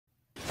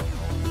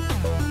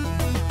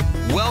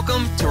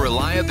Welcome to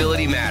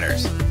Reliability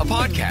Matters, a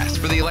podcast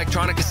for the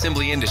electronic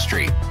assembly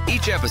industry.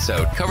 Each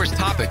episode covers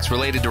topics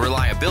related to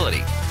reliability,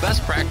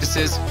 best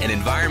practices, and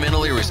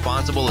environmentally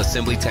responsible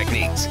assembly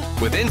techniques,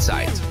 with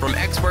insights from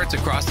experts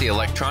across the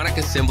electronic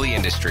assembly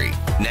industry.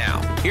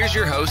 Now, here's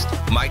your host,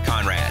 Mike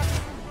Conrad.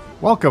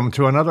 Welcome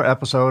to another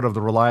episode of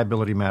the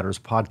Reliability Matters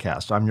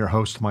podcast. I'm your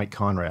host, Mike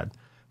Conrad.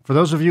 For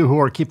those of you who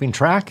are keeping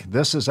track,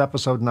 this is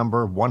episode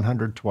number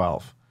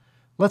 112.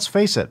 Let's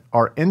face it,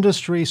 our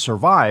industry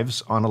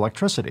survives on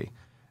electricity.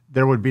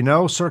 There would be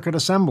no circuit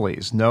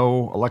assemblies,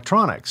 no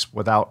electronics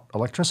without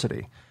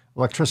electricity.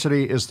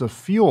 Electricity is the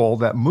fuel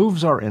that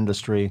moves our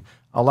industry,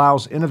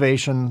 allows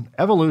innovation,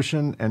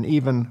 evolution, and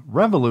even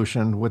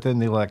revolution within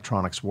the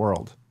electronics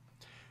world.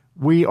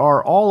 We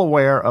are all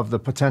aware of the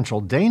potential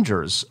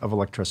dangers of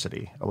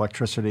electricity.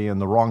 Electricity in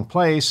the wrong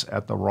place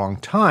at the wrong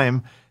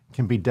time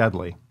can be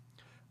deadly.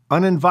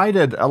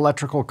 Uninvited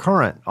electrical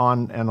current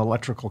on an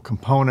electrical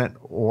component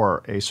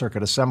or a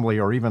circuit assembly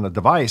or even a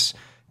device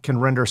can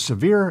render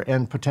severe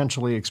and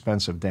potentially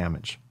expensive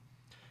damage.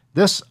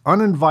 This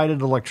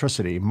uninvited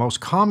electricity most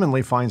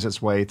commonly finds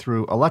its way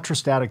through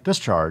electrostatic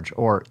discharge,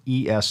 or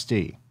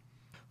ESD.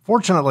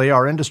 Fortunately,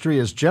 our industry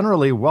is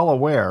generally well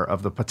aware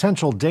of the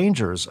potential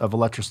dangers of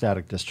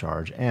electrostatic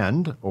discharge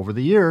and, over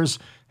the years,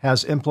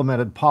 has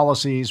implemented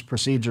policies,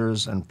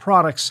 procedures, and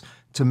products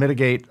to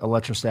mitigate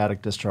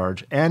electrostatic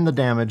discharge and the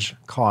damage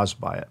caused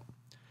by it.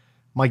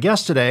 My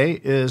guest today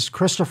is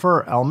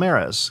Christopher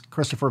Almeras.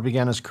 Christopher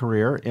began his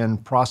career in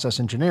process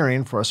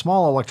engineering for a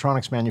small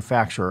electronics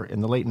manufacturer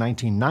in the late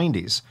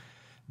 1990s.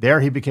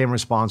 There he became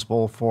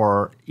responsible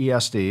for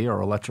ESD,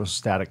 or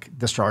electrostatic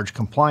discharge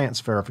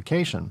compliance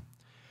verification.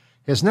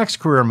 His next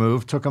career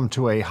move took him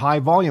to a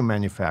high-volume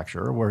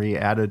manufacturer where he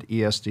added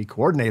ESD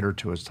Coordinator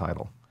to his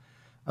title.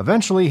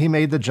 Eventually, he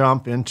made the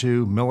jump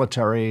into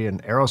military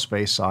and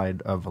aerospace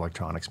side of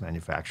electronics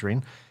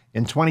manufacturing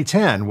in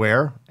 2010,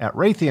 where, at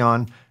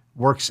Raytheon,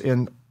 works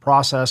in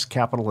process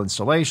capital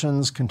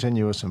installations,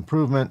 continuous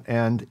improvement,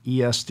 and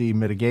ESD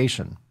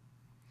mitigation.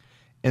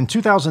 In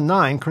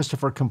 2009,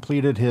 Christopher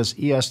completed his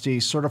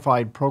ESD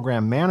Certified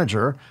Program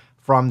Manager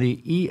from the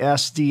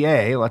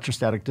ESDA,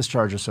 Electrostatic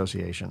Discharge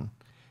Association.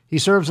 He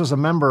serves as a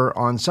member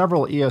on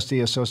several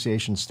ESD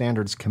Association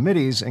standards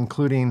committees,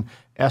 including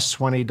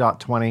S20.20,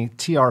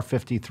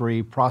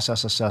 TR53,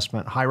 Process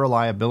Assessment, High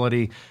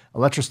Reliability,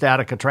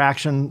 Electrostatic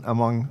Attraction,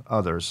 among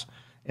others.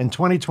 In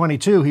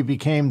 2022, he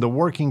became the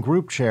working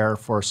group chair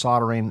for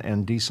soldering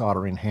and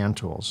desoldering hand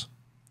tools.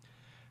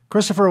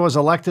 Christopher was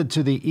elected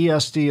to the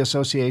ESD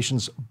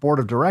Association's Board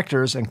of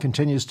Directors and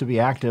continues to be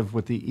active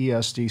with the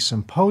ESD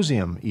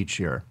Symposium each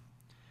year.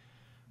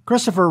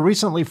 Christopher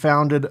recently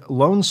founded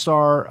Lone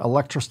Star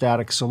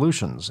Electrostatic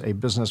Solutions, a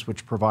business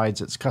which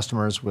provides its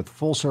customers with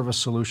full-service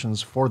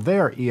solutions for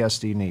their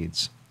ESD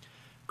needs.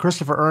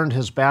 Christopher earned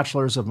his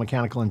Bachelor's of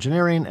Mechanical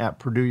Engineering at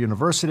Purdue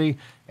University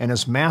and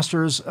his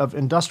Master's of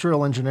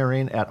Industrial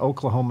Engineering at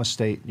Oklahoma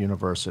State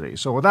University.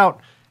 So without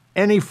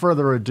any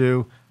further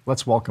ado,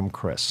 let's welcome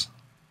Chris.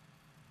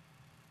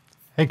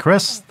 Hey,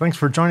 Chris, thanks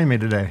for joining me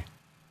today.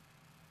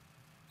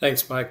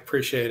 Thanks, Mike.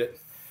 Appreciate it.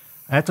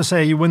 I have to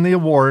say, you win the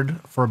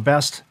award for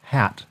best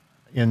hat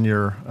in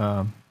your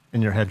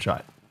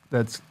headshot.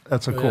 That's a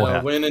cool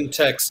hat. When in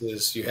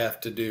Texas, you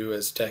have to do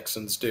as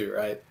Texans do,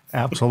 right?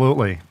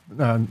 Absolutely.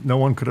 No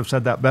one could have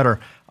said that better.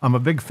 I'm a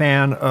big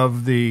fan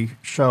of the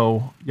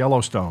show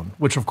Yellowstone,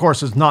 which of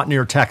course is not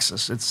near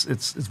Texas.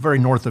 It's very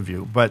north of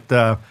you. But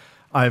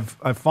I've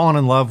fallen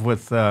in love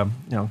with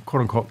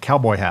quote unquote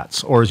cowboy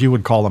hats, or as you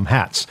would call them,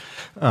 hats,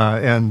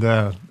 and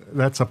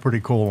that's a pretty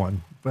cool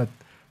one. But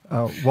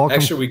welcome.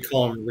 Actually, we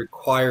call them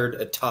required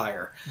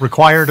attire.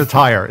 Required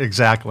attire,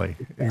 exactly.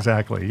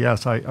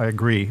 Yes, I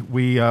agree.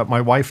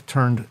 My wife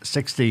turned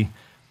 60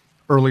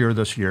 earlier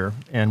this year,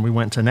 and we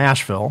went to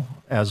Nashville,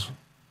 as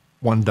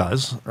one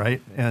does,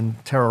 right, and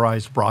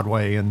terrorized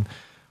Broadway.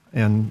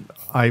 And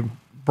I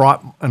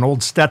brought an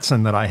old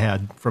Stetson that I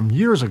had from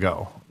years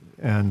ago,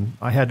 and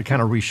I had to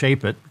kind of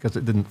reshape it because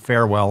it didn't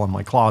fare well in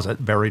my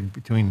closet, buried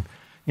between,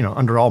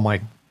 under all my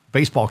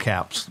baseball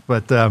caps.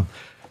 But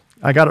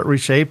I got it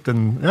reshaped,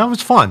 and it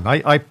was fun.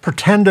 I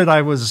pretended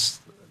I was,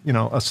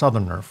 a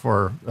Southerner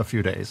for a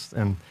few days,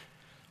 and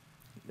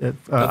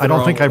I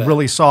don't think I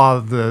really saw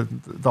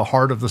the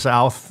heart of the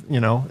South,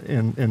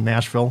 in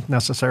Nashville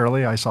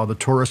necessarily. I saw the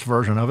tourist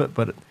version of it,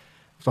 but it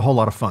was a whole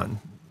lot of fun.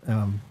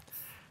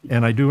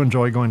 And I do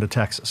enjoy going to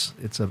Texas.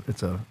 It's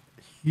a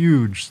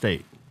huge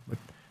state. But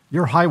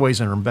your highways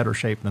are in better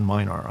shape than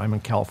mine are. I'm in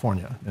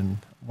California, and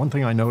one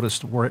thing I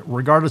noticed,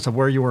 regardless of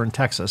where you were in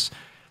Texas,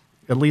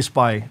 at least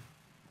by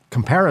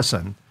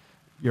comparison,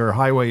 your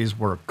highways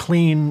were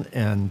clean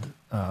and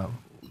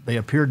they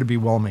appeared to be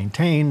well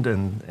maintained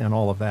and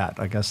all of that.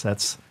 I guess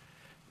that's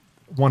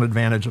one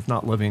advantage of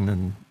not living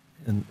in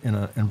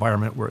an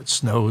environment where it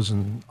snows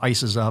and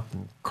ices up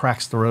and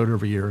cracks the road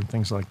every year and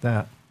things like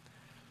that.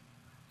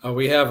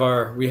 We have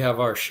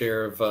our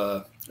share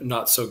of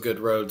not so good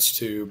roads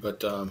too,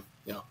 but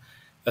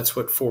that's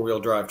what 4-wheel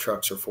drive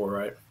trucks are for,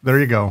 right? There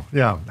you go.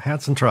 Yeah,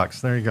 hats and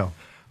trucks. There you go.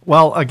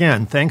 Well,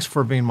 again, thanks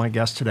for being my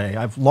guest today.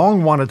 I've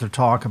long wanted to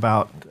talk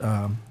about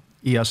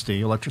ESD,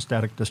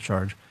 electrostatic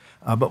discharge.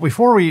 But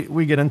before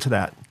we get into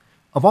that,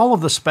 of all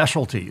of the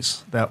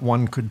specialties that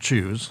one could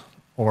choose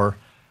or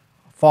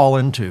fall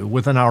into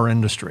within our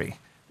industry,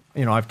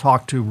 I've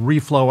talked to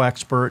reflow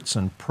experts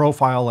and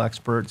profile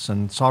experts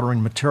and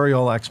soldering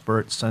material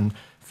experts and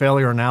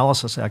failure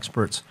analysis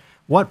experts.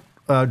 What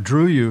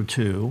drew you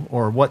to,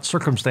 or what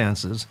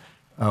circumstances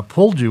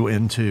pulled you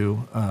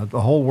into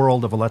the whole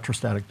world of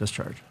electrostatic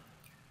discharge?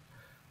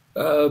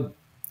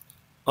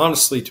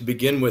 Honestly, to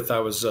begin with, I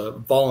was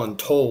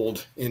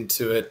voluntold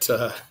into it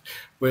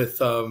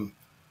with,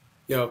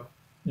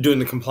 doing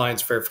the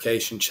compliance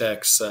verification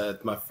checks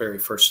at my very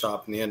first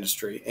stop in the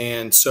industry.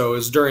 And so it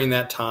was during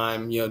that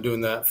time,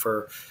 doing that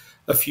for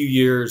a few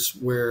years,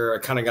 where I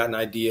kind of got an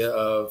idea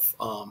of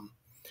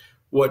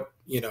what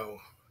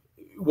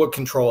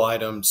control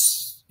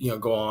items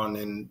go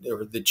on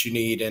or that you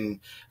need in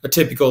a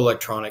typical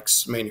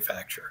electronics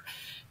manufacturer.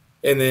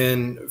 And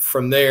then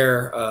from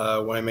there,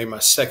 when I made my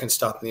second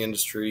stop in the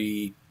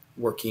industry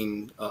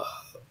working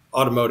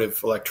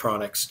automotive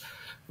electronics,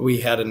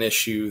 we had an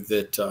issue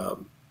that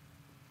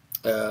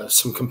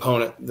some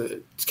component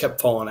that kept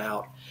falling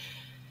out.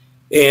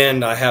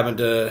 And I happened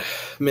to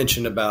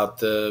mention about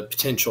the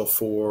potential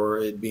for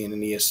it being an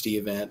ESD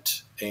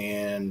event,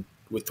 and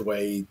with the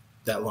way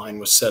that line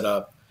was set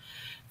up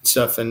and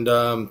stuff. And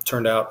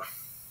turned out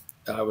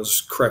I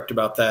was correct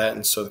about that.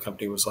 And so the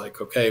company was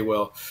like, okay,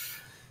 well,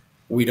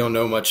 we don't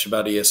know much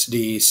about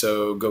ESD,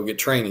 so go get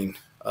training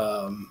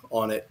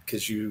on it,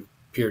 because you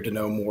appear to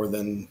know more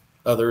than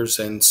others.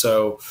 And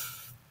so,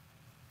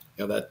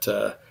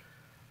 that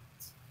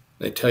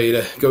they tell you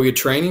to go get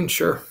training,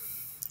 sure,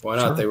 why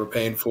not? Sure. They were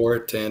paying for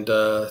it, and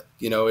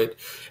it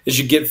as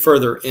you get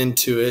further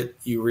into it,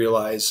 you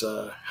realize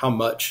how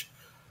much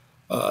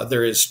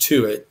there is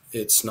to it.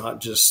 It's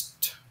not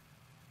just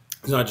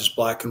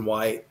black and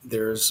white.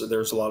 There's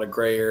a lot of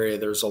gray area.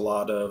 There's a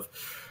lot of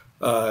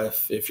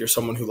if you're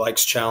someone who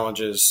likes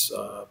challenges,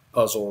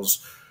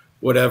 puzzles,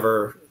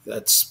 whatever,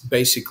 that's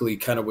basically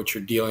kind of what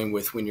you're dealing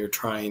with when you're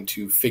trying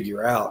to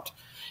figure out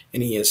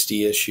an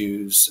ESD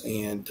issues.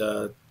 And,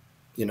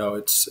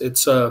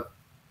 it's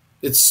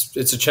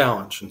a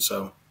challenge. And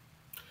so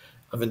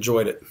I've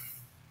enjoyed it.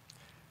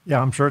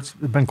 Yeah, I'm sure it's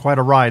been quite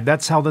a ride.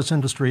 That's how this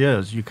industry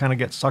is. You kind of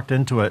get sucked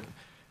into it.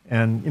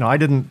 And,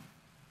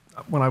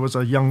 when I was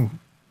a young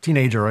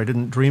teenager, I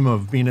didn't dream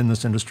of being in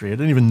this industry. I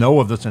didn't even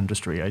know of this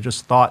industry. I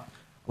just thought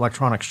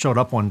electronics showed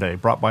up one day,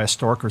 brought by a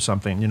stork or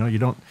something.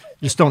 You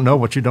just don't know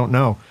what you don't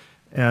know.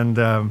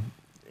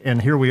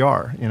 And here we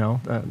are,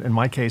 in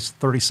my case,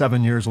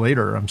 37 years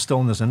later, I'm still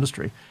in this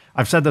industry.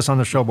 I've said this on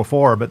the show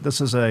before, but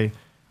this is a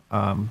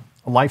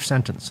life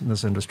sentence in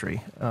this industry.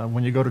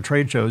 When you go to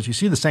trade shows, you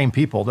see the same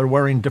people. They're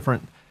wearing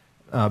different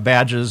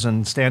badges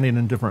and standing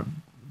in different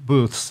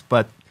booths,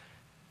 but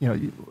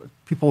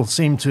people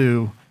seem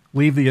to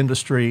leave the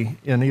industry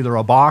in either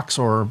a box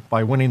or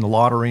by winning the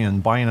lottery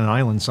and buying an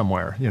island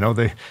somewhere.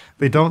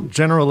 They don't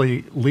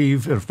generally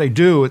leave. If they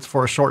do, it's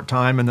for a short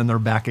time and then they're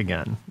back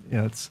again.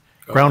 It's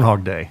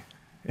Groundhog Day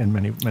in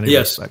many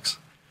yes. respects.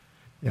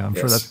 Yeah, I'm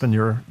sure that's been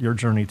your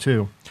journey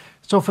too.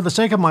 So for the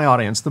sake of my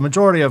audience, the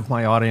majority of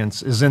my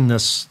audience is in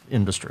this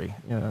industry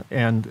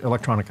and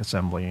electronic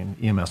assembly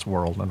and EMS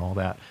world and all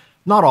that.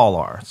 Not all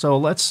are. So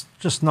let's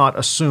just not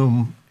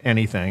assume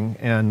anything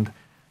and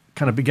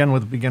kind of begin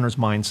with a beginner's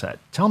mindset.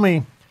 Tell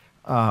me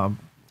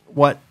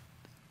what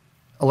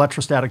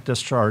electrostatic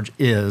discharge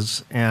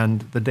is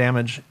and the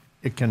damage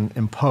it can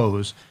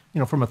impose,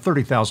 from a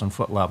 30,000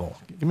 foot level.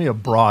 Give me a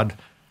broad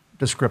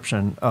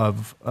description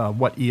of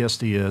what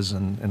ESD is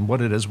and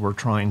what it is we're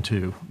trying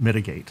to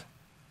mitigate.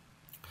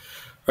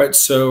 Right.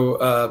 So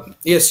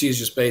ESD is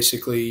just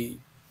basically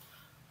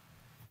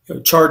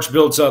charge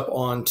builds up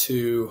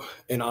onto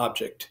an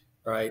object,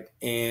 right?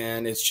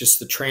 And it's just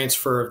the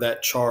transfer of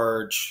that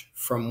charge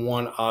from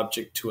one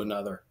object to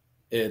another.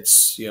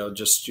 It's,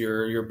 just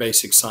your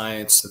basic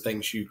science, the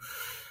things you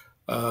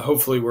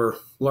hopefully were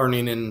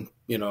learning in,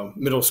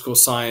 middle school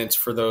science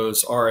for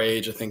those our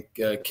age. I think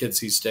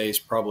kids these days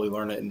probably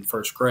learn it in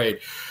first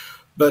grade.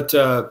 But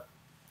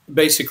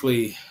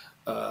basically,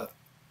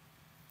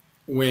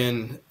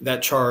 when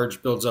that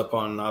charge builds up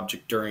on an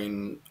object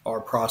during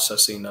our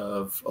processing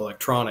of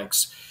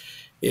electronics,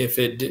 if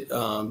it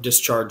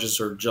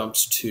discharges or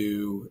jumps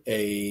to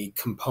a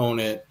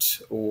component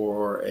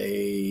or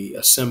a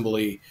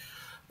assembly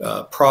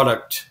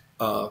product,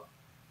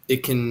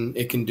 it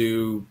can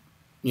do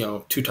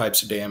two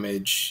types of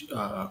damage.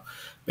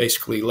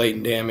 Basically,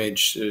 latent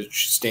damage,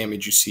 which is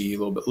damage you see a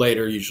little bit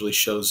later, usually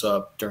shows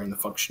up during the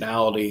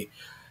functionality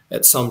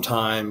at some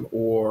time,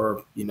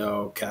 or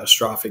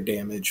catastrophic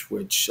damage,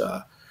 which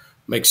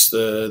makes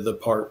the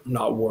part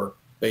not work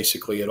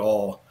basically at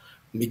all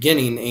in the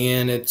beginning.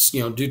 And it's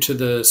due to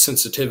the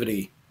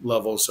sensitivity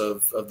levels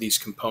of these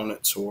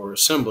components or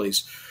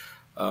assemblies,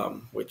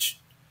 which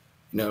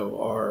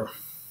are,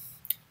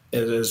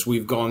 as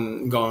we've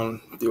gone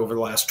over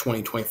the last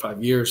 20,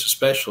 25 years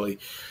especially,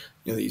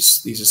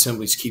 these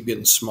assemblies keep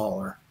getting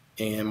smaller.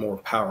 and more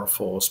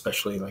powerful,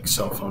 especially like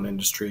cell phone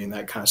industry and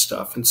that kind of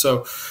stuff. And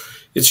so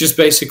it's just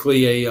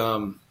basically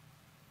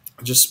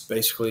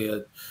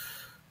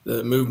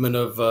the movement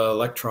of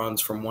electrons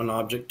from one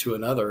object to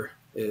another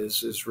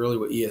is really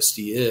what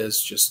ESD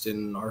is. Just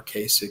in our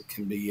case, it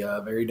can be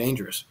very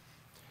dangerous.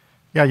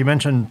 Yeah, you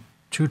mentioned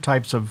two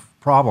types of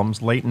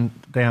problems,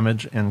 latent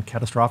damage and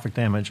catastrophic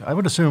damage. I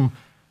would assume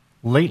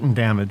latent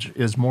damage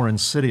is more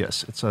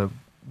insidious. It's a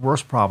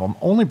worse problem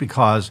only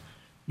because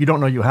you don't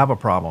know you have a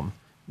problem.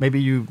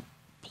 Maybe you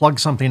plug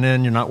something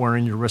in, you're not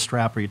wearing your wrist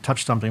strap, or you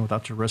touch something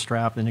without your wrist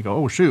strap, and you go,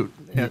 oh, shoot,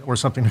 or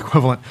something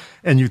equivalent,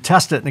 and you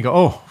test it and you go,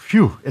 oh,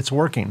 phew, it's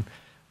working.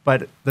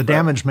 But the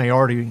damage may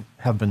already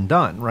have been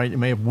done, right? It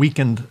may have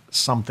weakened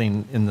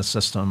something in the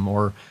system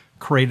or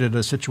created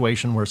a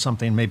situation where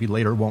something maybe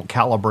later won't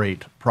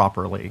calibrate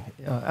properly,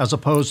 as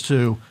opposed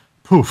to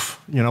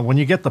poof. When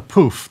you get the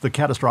poof, the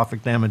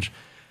catastrophic damage,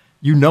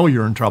 you know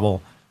you're in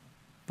trouble,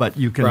 but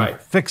you can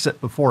fix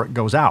it before it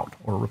goes out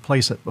or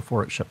replace it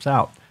before it ships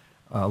out.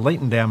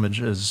 Latent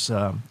damage is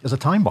a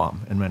time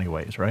bomb in many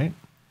ways, right?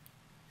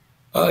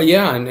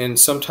 Yeah, and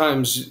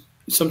sometimes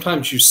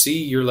you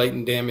see your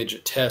latent damage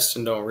at test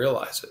and don't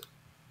realize it.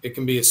 It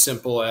can be as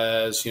simple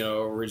as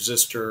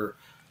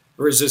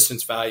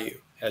resistance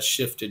value has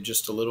shifted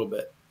just a little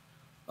bit,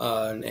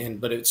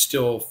 but it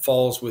still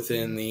falls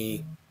within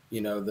the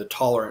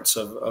tolerance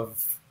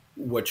of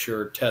what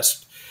your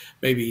test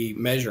may be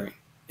measuring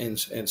and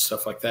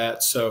stuff like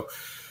that. So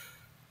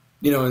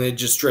and it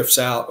just drifts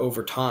out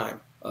over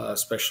time.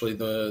 Especially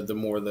the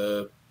more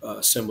the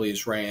assembly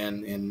is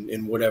ran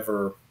in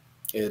whatever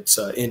its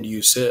end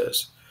use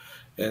is,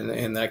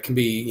 and that can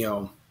be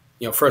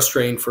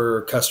frustrating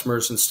for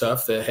customers and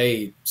stuff that,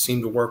 hey, it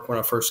seemed to work when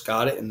I first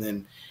got it, and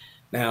then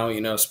now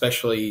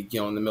especially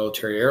in the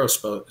military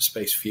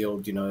aerospace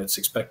field, it's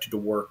expected to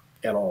work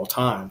at all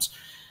times,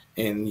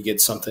 and you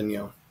get something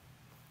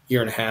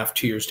year and a half,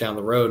 2 years down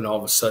the road, and all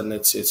of a sudden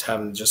it's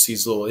having just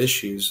these little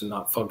issues and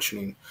not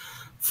functioning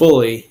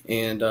fully,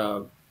 and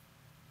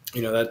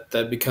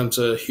that becomes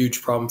a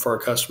huge problem for our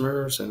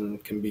customers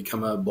and can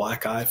become a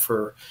black eye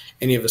for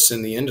any of us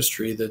in the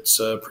industry that's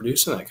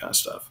producing that kind of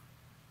stuff.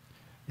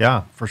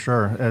 Yeah, for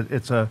sure.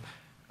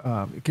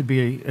 It could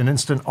be an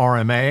instant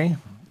RMA,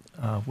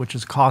 which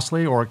is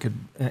costly, or it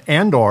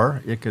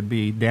could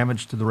be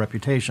damage to the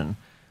reputation.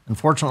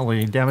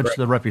 Unfortunately, damage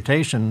to the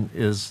reputation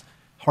is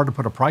hard to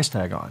put a price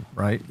tag on,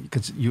 right?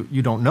 Because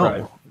you don't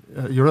know.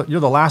 Right. You're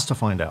the last to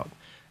find out.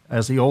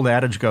 As the old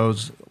adage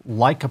goes,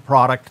 like a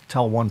product,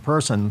 tell one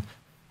person.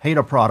 Hate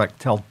a product,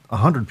 tell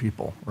 100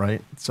 people,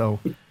 right? So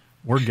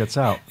word gets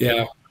out.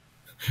 Yeah.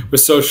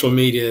 With social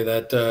media,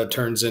 that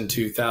turns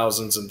into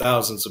thousands and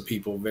thousands of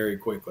people very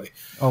quickly.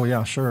 Oh,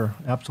 yeah, sure.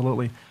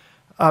 Absolutely.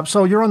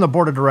 So you're on the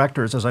board of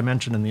directors, as I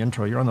mentioned in the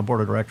intro. You're on the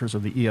board of directors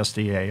of the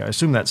ESDA. I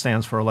assume that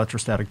stands for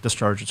Electrostatic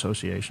Discharge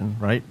Association,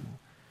 right?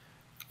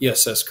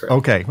 Yes, that's correct.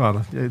 Okay.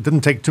 Well, it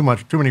didn't take too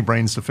many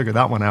brains to figure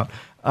that one out.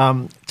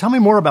 Tell me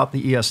more about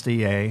the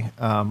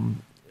ESDA.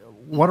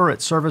 What are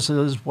its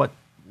services? What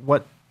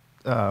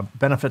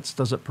benefits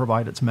does it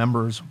provide its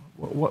members?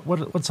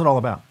 What's it all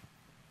about?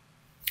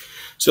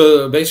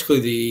 So basically,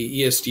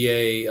 the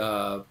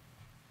ESDA,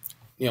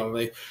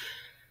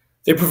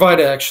 they provide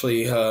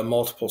actually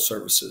multiple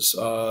services.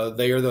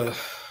 They are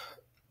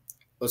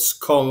let's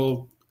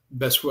call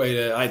best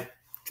way I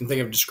can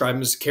think of describing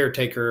them as the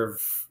caretaker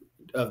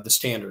of the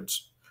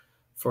standards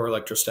for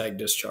electrostatic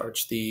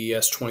discharge. The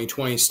ES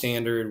 2020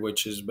 standard,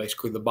 which is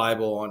basically the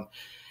Bible on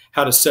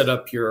how to set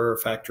up your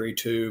factory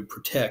to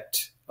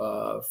protect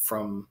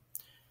from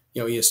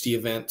ESD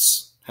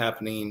events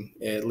happening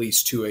at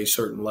least to a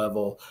certain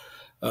level.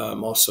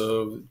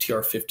 Also TR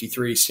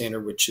 53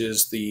 standard, which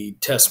is the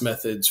test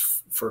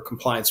methods for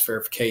compliance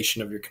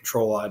verification of your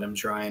control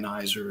items, your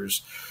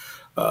ionizers,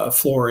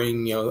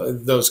 flooring,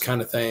 those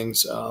kind of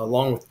things,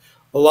 along with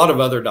a lot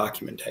of other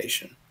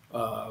documentation.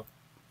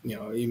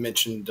 You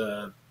mentioned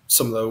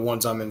some of the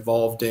ones I'm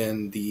involved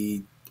in,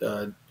 the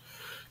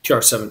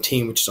TR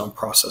 17, which is on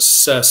process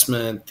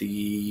assessment.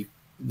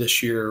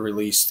 This year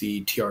released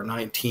the TR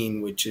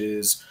 19, which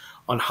is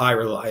on high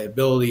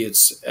reliability.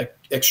 It's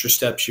extra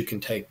steps you can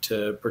take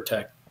to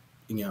protect,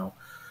 you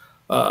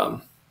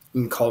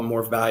can call it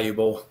more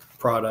valuable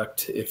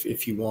product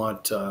if you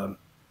want. And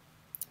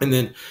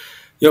then,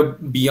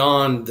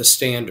 beyond the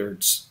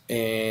standards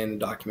and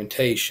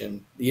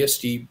documentation, the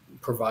ESD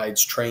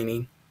provides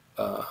training.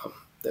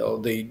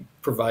 They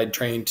provide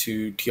training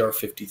to TR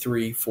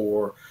 53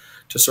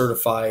 to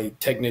certify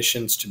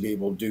technicians to be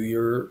able to do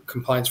your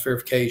compliance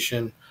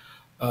verification.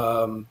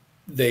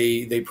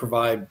 They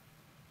provide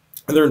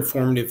other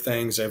informative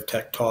things. They have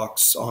tech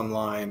talks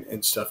online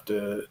and stuff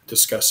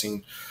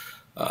discussing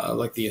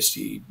like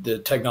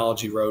the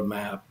technology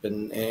roadmap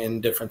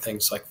and different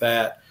things like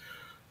that.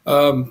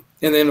 And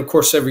then, of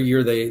course, every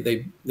year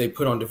they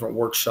put on different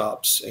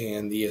workshops,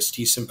 and the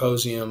ESD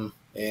Symposium.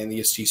 And the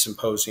ESD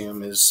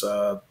Symposium is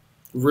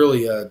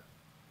really a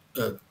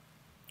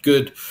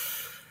good.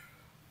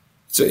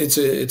 So it's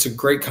a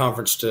great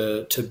conference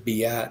to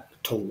be at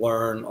to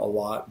learn a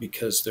lot,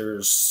 because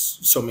there's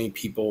so many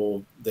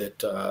people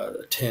that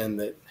attend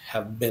that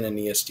have been in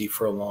ESD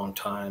for a long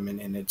time,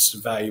 and it's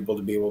valuable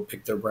to be able to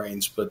pick their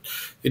brains. But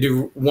they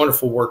do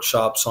wonderful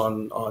workshops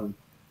on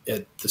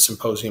at the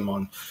symposium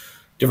on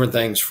different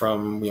things.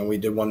 From, we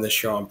did one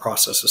this year on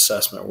process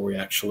assessment, where we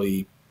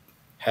actually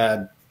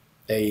had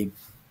a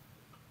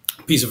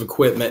piece of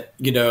equipment,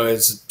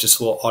 as just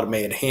a little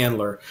automated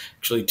handler.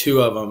 Actually,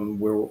 two of them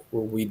where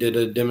we did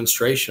a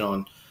demonstration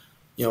on,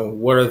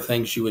 what are the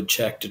things you would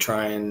check to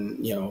try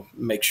and,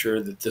 make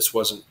sure that this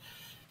wasn't,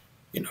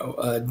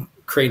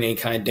 creating any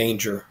kind of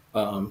danger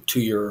to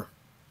your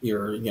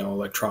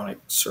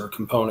electronics or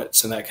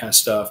components and that kind of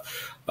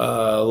stuff.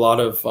 A lot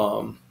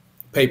of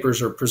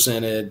papers are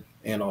presented,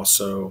 and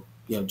also,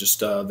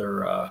 just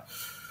other,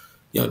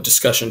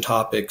 discussion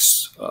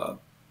topics,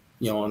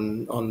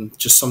 on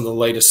just some of the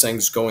latest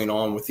things going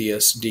on with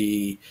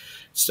ESD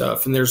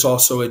stuff. And there's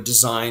also a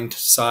design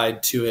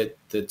side to it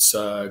that's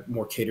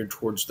more catered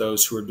towards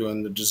those who are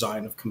doing the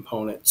design of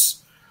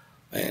components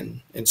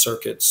and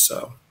circuits.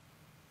 So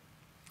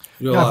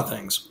we do a lot of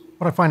things.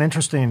 What I find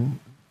interesting,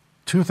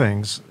 two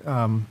things. It's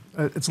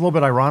a little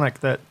bit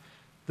ironic that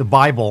the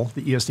Bible,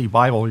 the ESD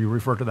Bible, you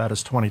refer to that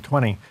as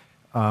 2020.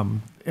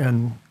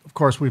 And of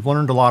course, we've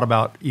learned a lot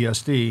about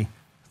ESD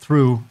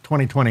through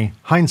 2020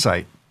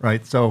 hindsight.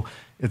 Right, so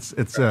it's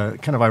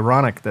kind of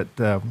ironic that,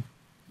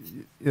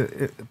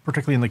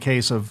 particularly in the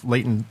case of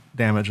latent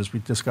damage, as we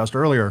discussed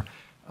earlier,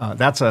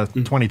 that's a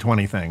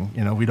 2020 thing.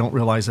 We don't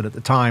realize it at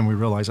the time; we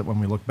realize it when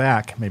we look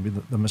back. Maybe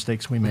the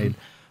mistakes we made.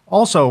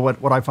 Also,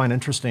 what I find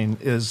interesting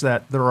is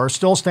that there are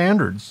still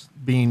standards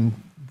being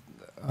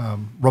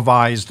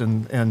revised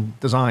and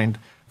designed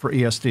for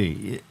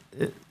ESD.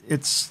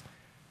 It's,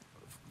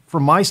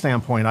 from my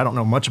standpoint, I don't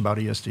know much about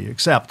ESD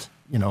except,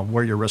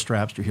 wear your wrist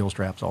straps, your heel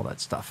straps, all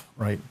that stuff,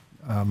 right?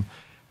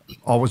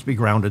 Always be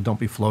grounded, don't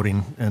be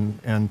floating.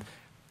 And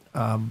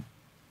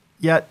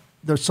yet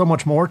there's so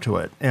much more to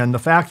it. And the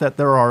fact that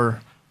there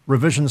are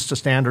revisions to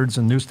standards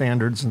and new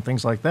standards and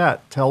things like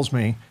that tells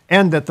me,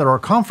 and that there are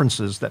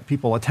conferences that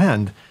people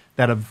attend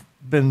that have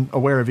been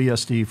aware of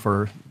ESD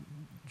for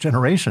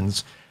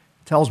generations,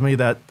 tells me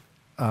that,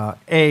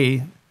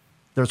 A,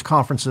 there's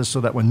conferences so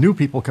that when new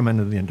people come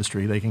into the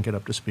industry, they can get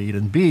up to speed,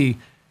 and B,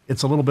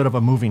 it's a little bit of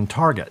a moving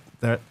target,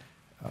 that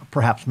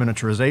perhaps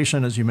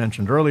miniaturization, as you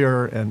mentioned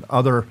earlier, and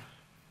other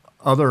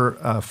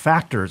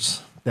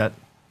factors that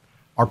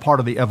are part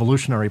of the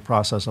evolutionary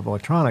process of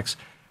electronics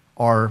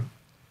are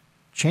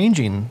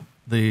changing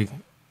the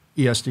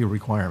ESD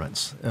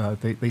requirements.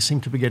 They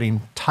seem to be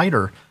getting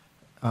tighter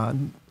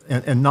and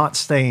not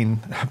staying,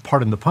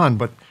 pardon the pun,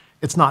 but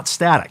it's not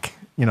static.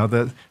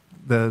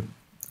 The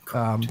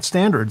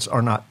standards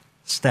are not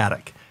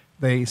static.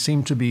 They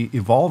seem to be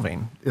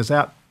evolving. Is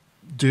that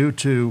due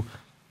to,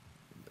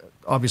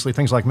 obviously,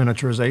 things like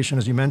miniaturization,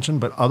 as you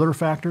mentioned, but other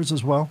factors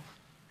as well?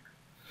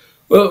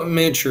 Well,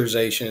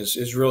 miniaturization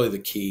is really the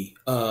key.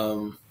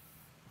 When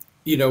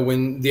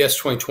the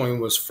S2020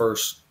 was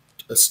first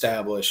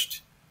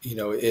established,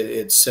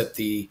 it set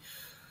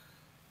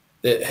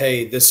that,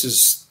 hey, this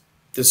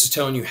is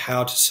telling you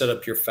how to set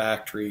up your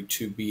factory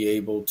to be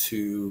able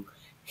to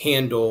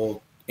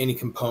handle any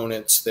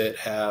components that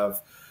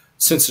have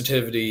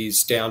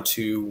sensitivities down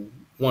to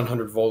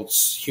 100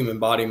 volts human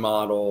body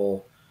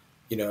model,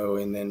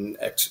 and then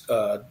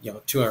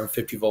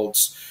 250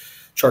 volts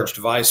charge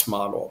device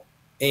model.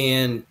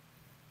 And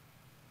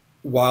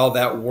while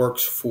that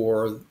works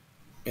for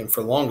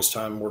the longest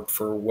time worked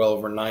for well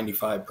over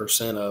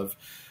 95% of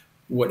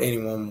what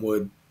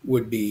anyone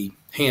would be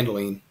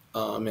handling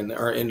in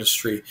our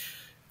industry,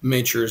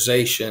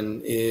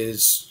 miniaturization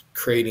is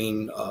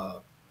creating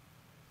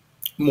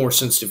more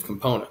sensitive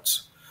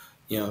components,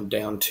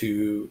 down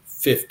to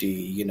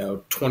 50,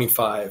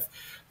 25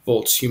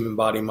 volts human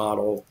body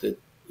model that,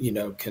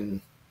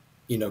 can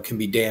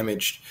be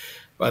damaged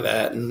by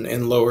that,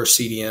 and lower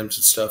CDMs and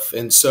stuff.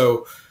 And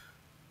so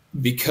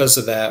because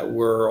of that,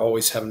 we're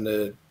always having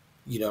to,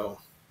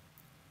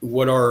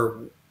 what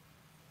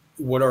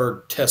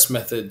are test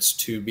methods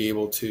to be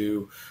able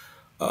to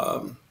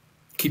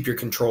keep your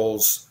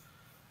controls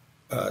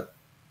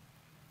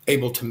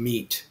able to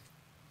meet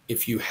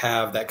if you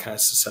have that kind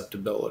of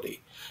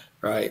susceptibility,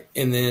 right?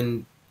 And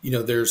then,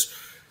 there's,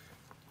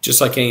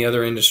 just like any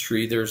other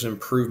industry, there's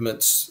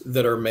improvements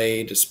that are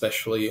made,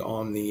 especially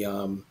on the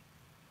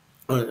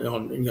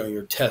on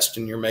your test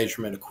and your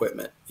measurement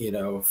equipment.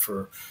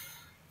 For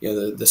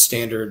the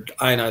standard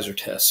ionizer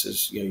test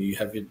is, you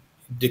have your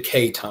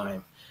decay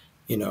time,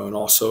 and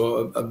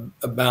also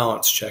a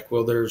balance check.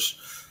 Well, there's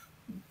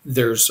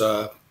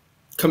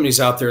companies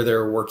out there that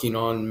are working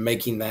on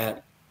making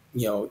that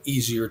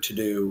easier to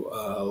do,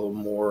 a little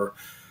more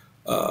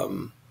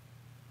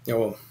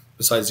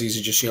besides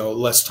easy, just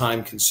less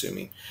time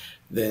consuming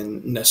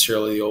than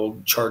necessarily the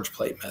old charge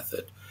plate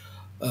method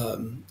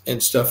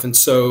and stuff. And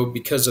so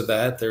because of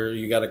that,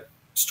 you got to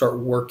start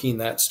working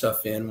that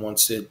stuff in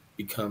once it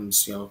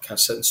becomes kind of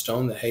set in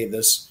stone that, hey,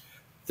 this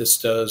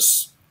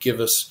does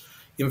give us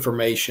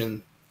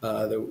information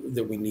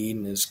that we need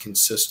and is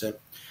consistent.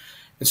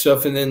 and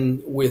stuff. And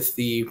then with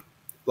the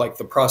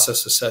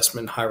process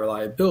assessment, high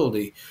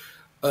reliability,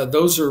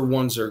 those are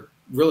ones that are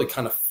really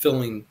kind of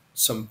filling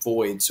some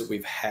voids that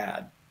we've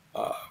had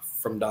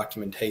from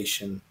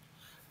documentation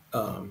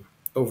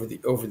over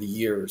the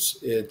years.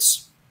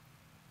 It's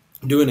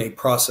doing a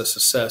process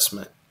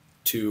assessment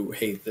to,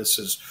 hey, this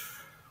is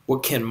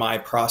what can my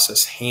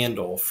process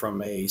handle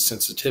from a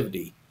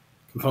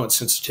component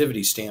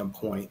sensitivity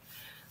standpoint,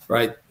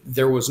 right?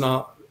 There was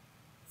not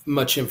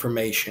much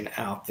information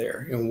out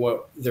there, and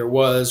what there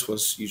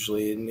was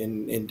usually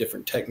in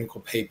different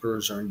technical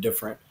papers or in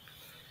different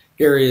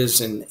areas,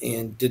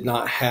 and did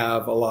not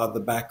have a lot of the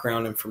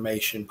background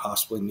information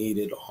possibly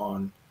needed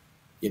on,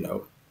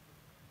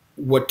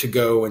 what to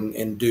go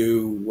and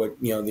do, what,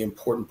 the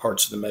important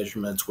parts of the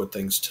measurements, what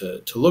things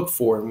to look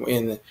for.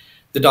 And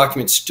the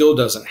document still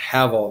doesn't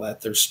have all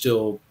that. There's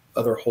still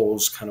other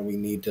holes kind of we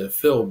need to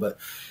fill, but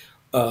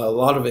a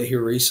lot of it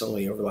here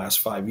recently over the last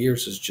 5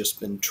 years has just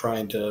been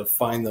trying to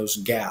find those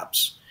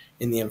gaps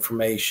in the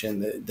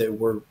information that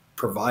we're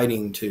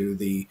providing to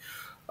the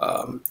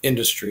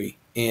industry,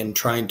 and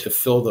trying to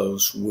fill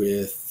those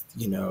with,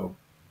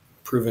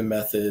 proven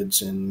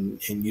methods and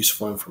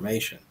useful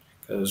information.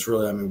 Because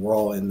really, we're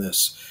all in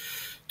this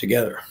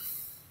together.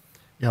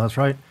 Yeah, that's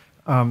right.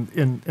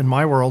 In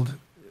my world,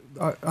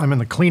 I'm in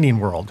the cleaning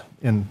world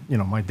in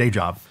my day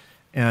job,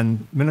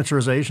 and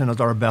miniaturization is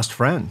our best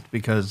friend,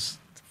 because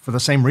for the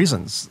same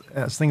reasons,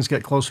 as things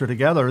get closer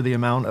together, the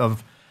amount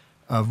of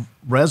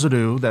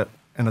residue that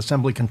an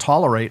assembly can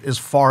tolerate is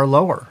far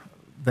lower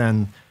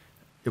than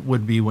it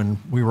would be when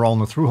we were all in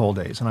the through-hole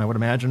days. And I would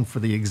imagine for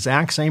the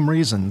exact same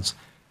reasons,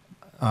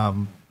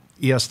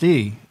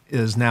 ESD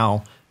is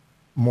now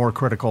more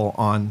critical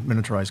on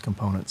miniaturized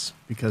components,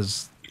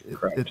 because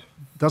it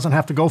doesn't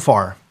have to go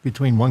far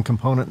between one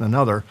component and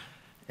another,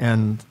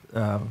 and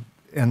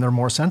they're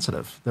more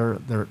sensitive.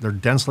 They're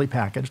densely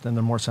packaged, and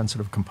they're more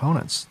sensitive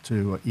components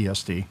to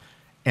ESD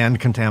and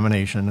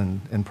contamination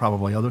and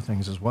probably other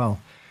things as well.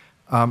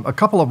 A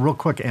couple of real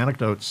quick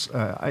anecdotes.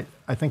 I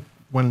think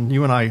when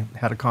you and I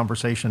had a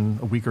conversation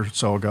a week or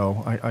so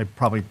ago, I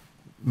probably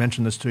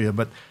mentioned this to you,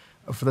 but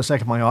for the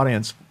sake of my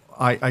audience,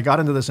 I got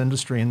into this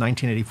industry in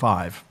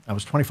 1985. I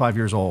was 25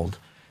 years old,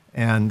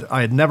 and I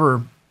had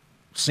never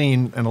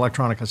seen an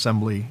electronic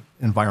assembly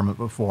environment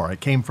before. I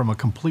came from a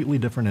completely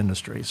different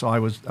industry, so I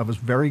was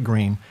very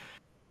green.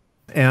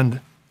 And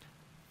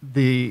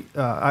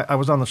I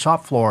was on the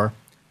shop floor,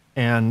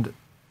 and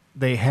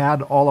they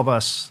had all of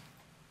us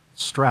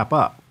strap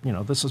up.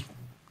 This is,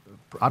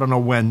 I don't know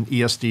when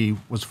ESD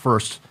was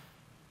first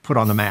put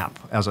on the map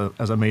as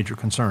a major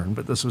concern,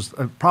 but this was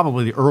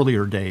probably the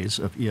earlier days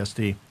of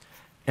ESD.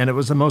 And it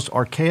was the most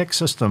archaic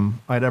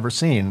system I'd ever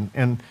seen.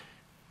 And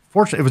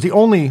fortunately, it was the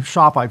only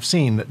shop I've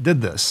seen that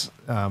did this.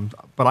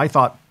 But I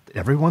thought,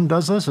 everyone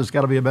does this? There's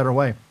got to be a better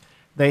way.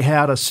 They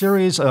had a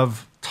series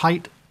of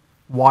tight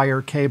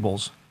wire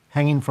cables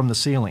hanging from the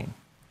ceiling,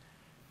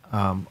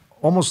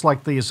 almost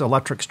like these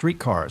electric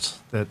streetcars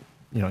that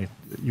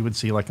you would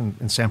see like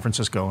in San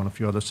Francisco and a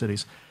few other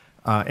cities.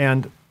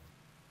 And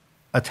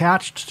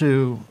attached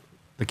to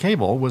the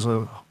cable was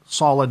a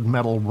solid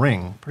metal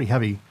ring, pretty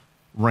heavy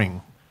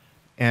ring.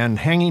 And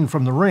hanging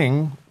from the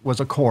ring was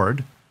a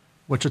cord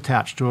which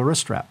attached to a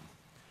wrist strap.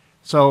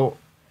 So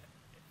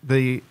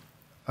these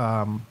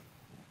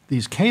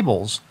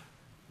cables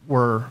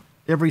were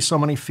every so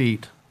many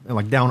feet,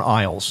 like down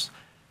aisles,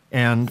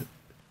 and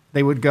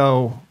they would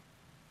go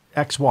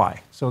X,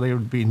 Y. So they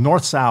would be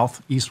north,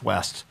 south, east,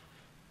 west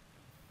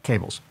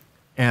cables.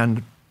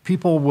 And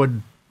people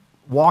would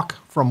walk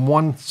from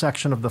one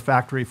section of the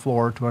factory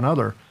floor to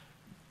another,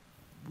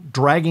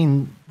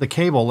 dragging the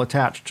cable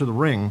attached to the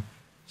ring,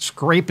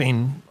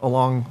 scraping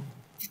along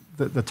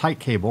the tight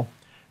cable,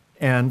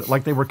 and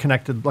like they were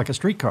connected like a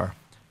streetcar.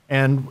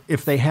 And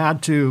if they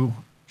had to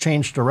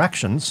change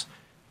directions,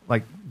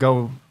 like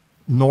go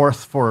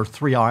north for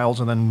 3 aisles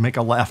and then make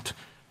a left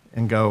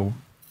and go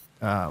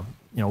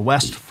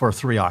west for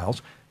 3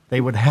 aisles,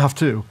 they would have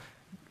to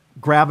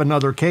grab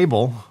another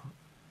cable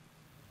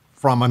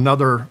from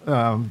another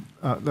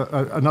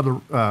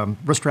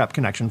wrist strap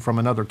connection from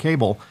another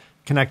cable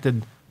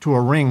connected to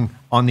a ring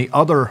on the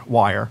other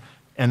wire,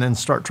 and then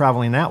start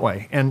traveling that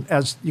way. And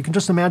as you can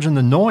just imagine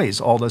the noise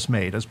all this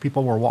made as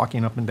people were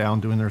walking up and down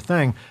doing their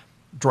thing,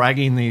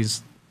 dragging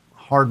these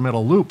hard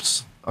metal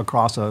loops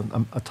across a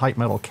tight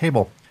metal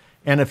cable.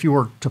 And if you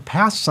were to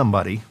pass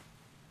somebody,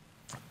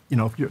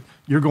 if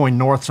you're going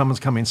north, someone's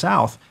coming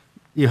south,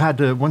 you had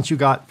to, once you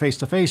got face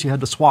to face, you had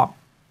to swap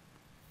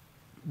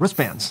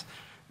wristbands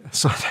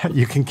so that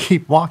you can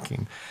keep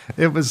walking.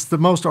 It was the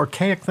most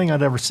archaic thing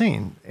I'd ever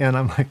seen. And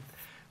I'm like,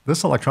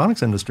 this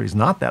electronics industry is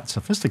not that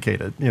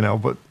sophisticated,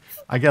 but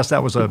I guess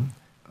that was a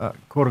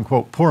quote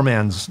unquote poor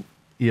man's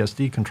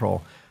ESD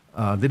control.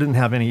 They didn't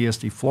have any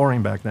ESD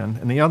flooring back then.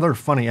 And the other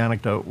funny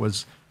anecdote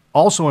was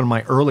also in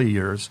my early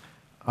years,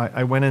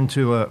 I went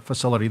into a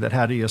facility that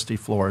had ESD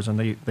floors,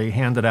 and they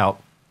handed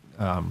out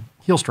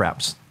heel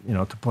straps,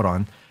 to put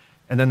on.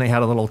 And then they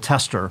had a little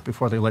tester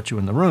before they let you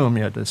in the room.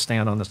 You had to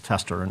stand on this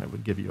tester, and it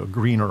would give you a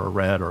green or a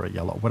red or a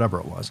yellow, whatever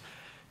it was.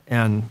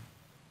 And,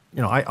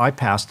 I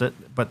passed it,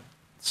 but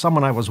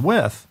someone I was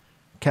with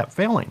kept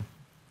failing.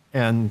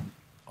 And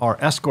our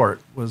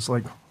escort was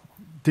like,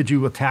 did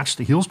you attach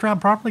the heel strap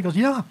properly? He goes,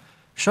 yeah,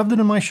 shoved it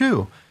in my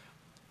shoe.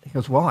 He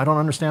goes, well, I don't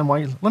understand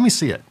why. Let me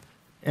see it.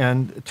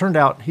 And it turned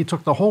out he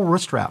took the whole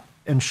wrist strap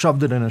and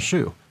shoved it in his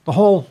shoe, the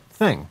whole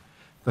thing,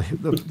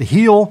 the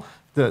heel,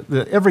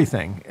 the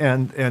everything,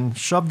 and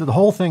shoved the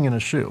whole thing in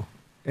his shoe,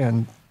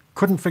 and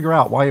couldn't figure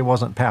out why he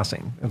wasn't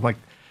passing. And like,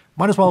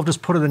 might as well have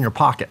just put it in your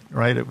pocket,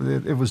 right?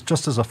 It was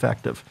just as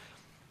effective.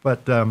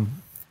 But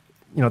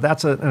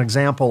that's an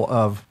example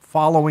of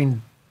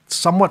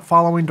somewhat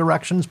following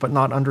directions, but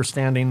not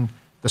understanding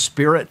the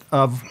spirit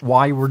of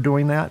why we're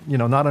doing that.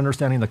 Not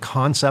understanding the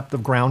concept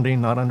of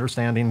grounding, not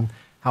understanding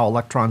how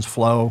electrons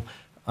flow.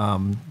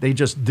 They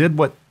just did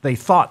what they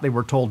thought they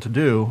were told to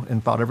do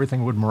and thought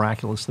everything would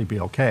miraculously be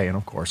okay. And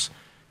of course,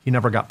 he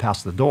never got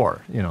past the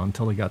door,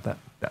 until he got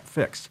that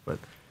fixed. But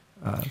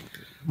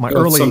my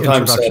early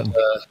introduction.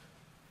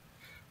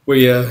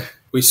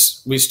 We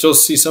still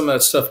see some of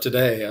that stuff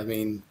today. I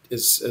mean,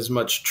 as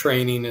much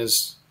training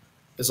as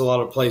a lot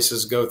of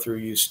places go through,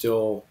 you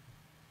still,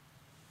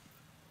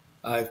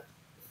 I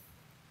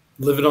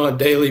live it on a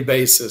daily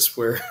basis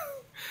where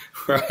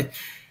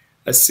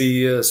I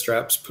see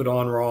straps put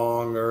on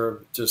wrong,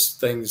 or just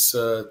things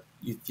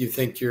you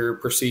think your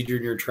procedure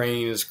and your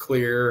training is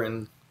clear,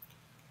 and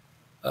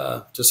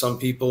to some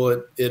people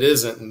it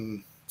isn't,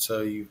 and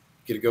so you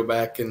get to go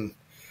back and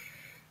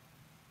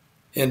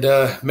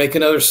make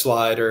another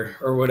slide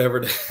or whatever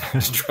to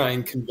try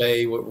and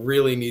convey what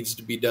really needs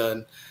to be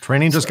done.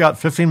 Training just got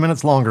 15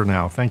 minutes longer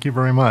now. Thank you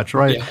very much.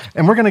 Right. Yeah.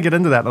 And we're going to get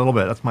into that in a little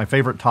bit. That's my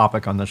favorite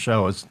topic on the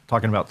show, is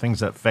talking about things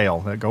that fail,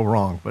 that go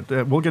wrong. But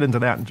we'll get into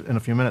that in a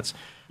few minutes.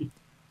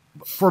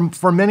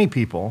 For many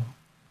people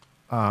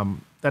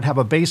that have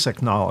a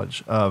basic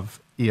knowledge of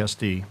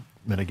ESD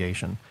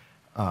mitigation,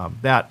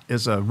 that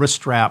is a wrist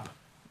strap,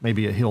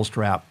 maybe a heel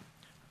strap.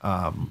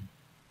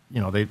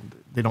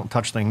 They don't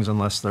touch things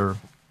unless they're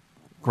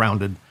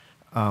grounded.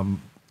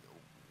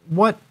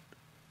 What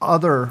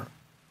other,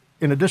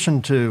 in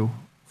addition to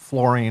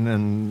flooring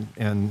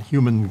and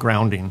human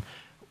grounding,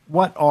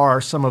 what are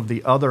some of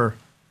the other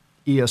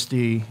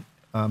ESD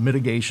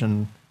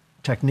mitigation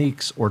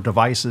techniques or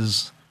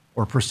devices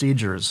or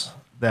procedures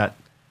that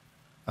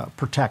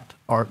protect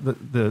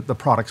the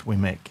products we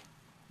make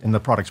and the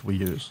products we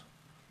use?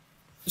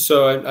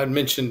 So I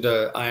mentioned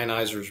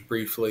ionizers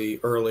briefly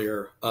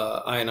earlier.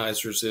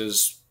 Ionizers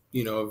is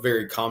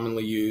very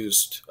commonly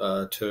used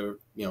to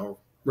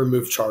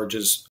remove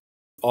charges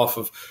off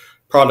of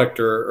product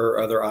or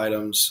other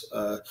items.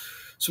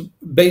 So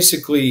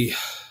basically,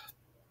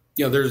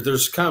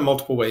 there's kind of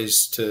multiple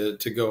ways to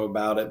go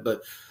about it,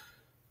 but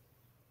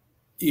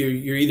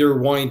you're either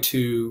wanting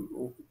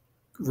to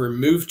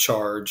remove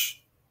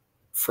charge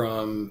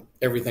from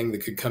everything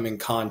that could come in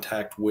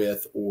contact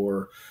with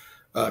or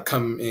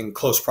come in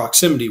close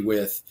proximity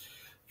with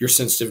your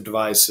sensitive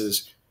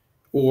devices,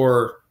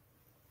 or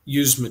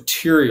use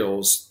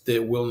materials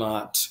that will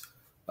not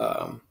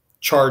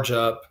charge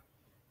up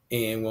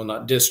and will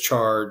not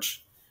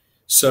discharge.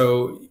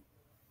 So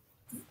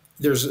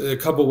there's a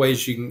couple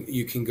ways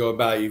you can go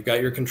about it. You've got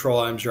your control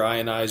items, your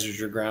ionizers,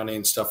 your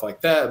grounding, stuff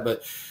like that.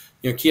 But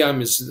key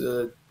item is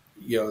that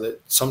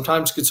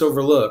sometimes gets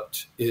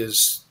overlooked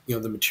is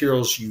the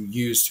materials you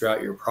use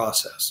throughout your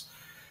process.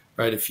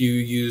 Right? If you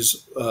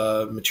use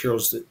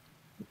materials that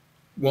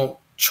won't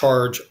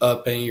charge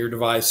up any of your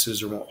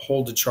devices or won't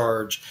hold the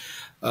charge,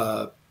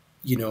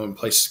 in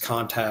places of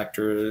contact,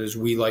 or as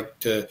we like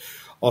to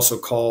also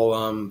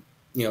call,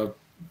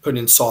 put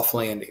in soft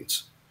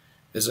landings,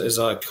 as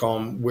I like to call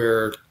them,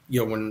 where,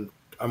 when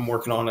I'm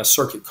working on a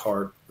circuit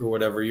card or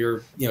whatever,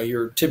 your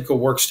typical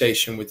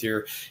workstation with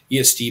your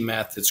ESD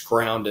mat that's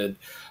grounded,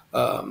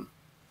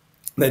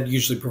 that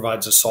usually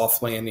provides a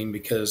soft landing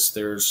because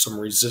there's some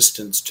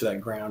resistance to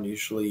that ground.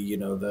 Usually,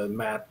 the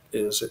mat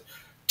is at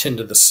 10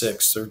 to the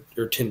 6th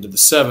or 10 to the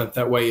 7th.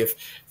 That way, if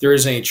there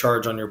is any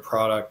charge on your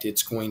product,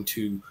 it's going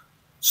to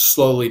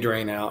slowly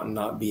drain out and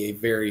not be a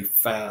very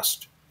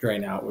fast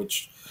drain out,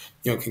 which,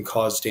 can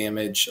cause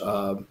damage.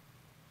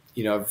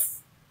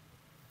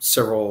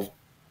 Several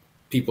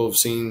people have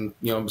seen,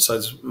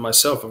 besides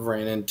myself, have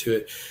ran into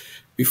it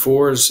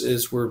before,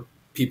 is where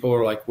people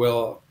are like,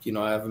 well,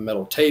 I have a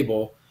metal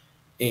table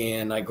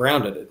and I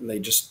grounded it, and they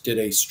just did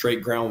a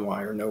straight ground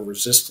wire, no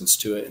resistance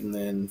to it, and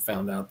then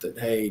found out that,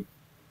 hey,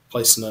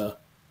 placing a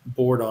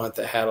board on it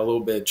that had a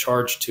little bit of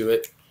charge to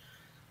it,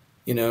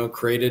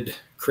 created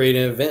an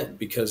event,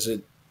 because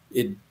it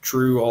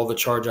drew all the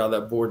charge out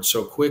of that board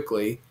so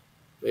quickly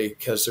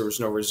because there was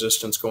no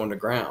resistance going to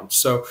ground.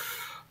 So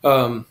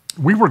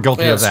we were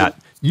guilty of that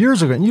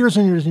years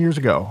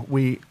ago.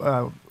 We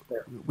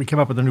came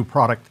up with a new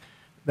product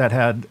that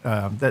had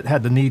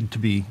the need to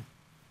be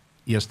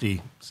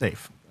ESD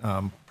safe.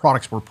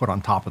 Products were put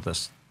on top of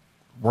this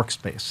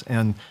workspace,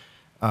 and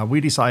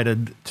we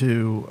decided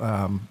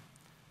to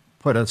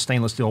put a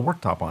stainless steel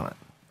worktop on it.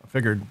 I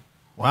figured,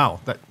 wow,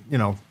 that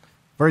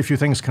very few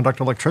things conduct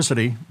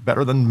electricity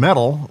better than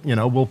metal.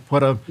 We'll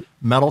put a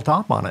metal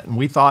top on it. And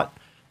we thought,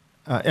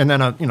 and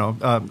then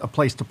a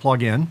place to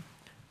plug in,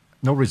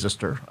 no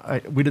resistor.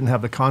 We didn't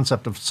have the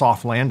concept of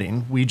soft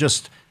landing. We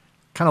just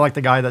kind of like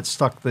the guy that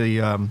stuck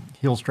the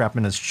heel strap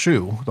in his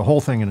shoe, the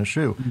whole thing in his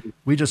shoe.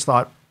 We just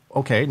thought,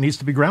 okay, it needs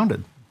to be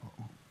grounded.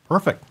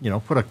 Perfect.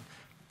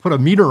 Put a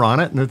meter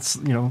on it, and it's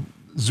 0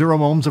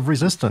 ohms of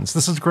resistance.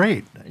 This is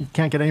great. You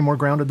can't get any more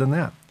grounded than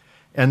that.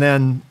 And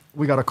then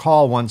we got a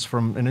call once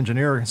from an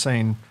engineer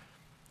saying,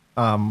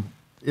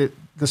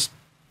 this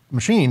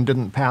machine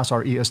didn't pass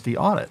our ESD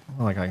audit.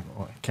 I'm like, I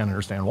can't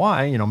understand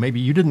why.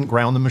 Maybe you didn't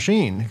ground the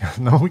machine.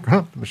 No, we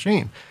grounded the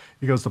machine.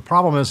 He goes, the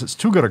problem is it's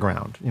too good a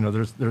ground.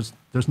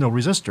 There's no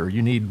resistor.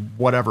 You need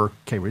whatever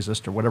K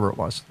resistor, whatever it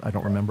was. I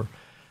don't remember.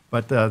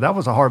 But that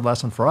was a hard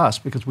lesson for us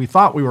because we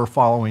thought we were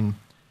following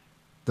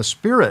the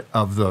spirit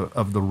of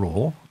the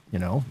rule,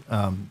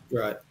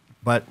 right.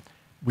 But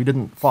we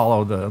didn't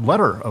follow the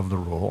letter of the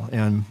rule,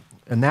 and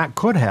that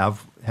could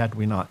have, had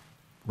we not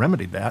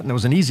remedied that, and it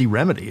was an easy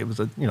remedy. It was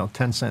a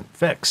 10-cent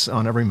fix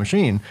on every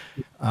machine,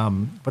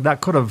 but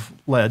that could have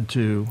led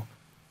to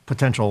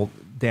potential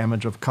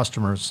damage of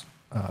customers'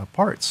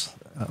 parts,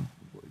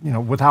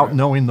 without right.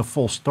 knowing the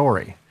full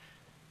story.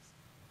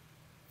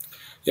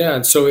 Yeah,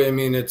 and so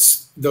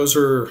those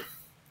are,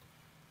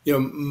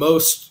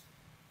 most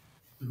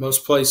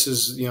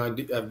places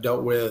I've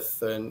dealt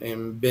with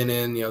and been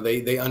in,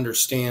 they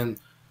understand,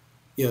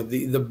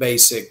 the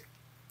basic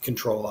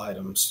control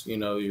items,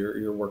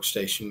 your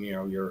workstation,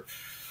 your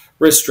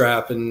wrist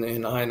strap and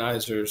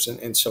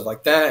ionizers and stuff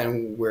like that.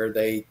 And where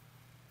they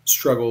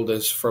struggled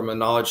as from a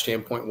knowledge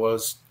standpoint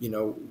was,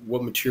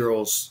 what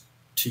materials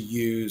to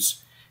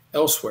use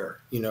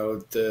elsewhere.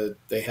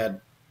 They had,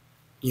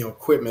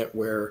 equipment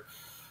where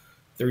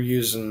they're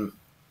using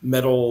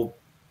metal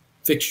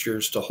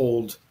fixtures to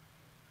hold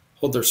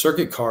their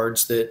circuit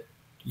cards that,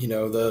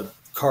 the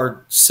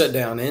card set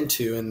down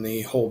into, and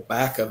the whole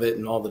back of it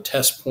and all the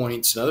test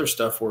points and other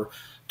stuff were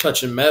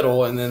touching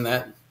metal. And then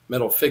that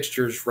metal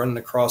fixture is running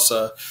across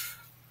a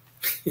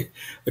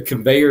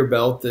conveyor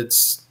belt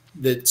that's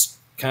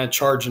kind of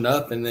charging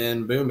up, and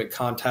then boom, it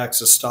contacts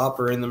a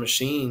stopper in the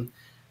machine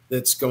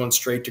that's going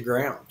straight to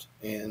ground.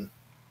 And,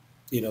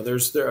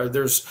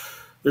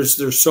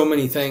 there's so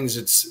many things.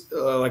 It's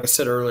like I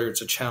said earlier,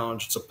 it's a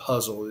challenge. It's a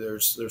puzzle.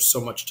 There's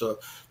so much to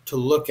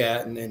look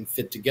at and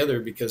fit together,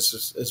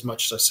 because as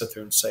much as I sit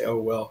there and say, oh,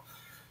 well,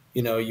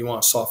 you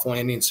want a soft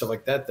landing and stuff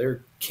like that,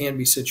 there can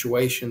be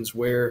situations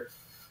where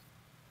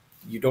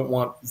you don't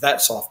want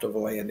that soft of a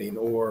landing,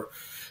 or,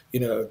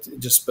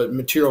 but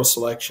material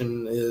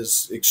selection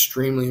is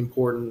extremely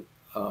important.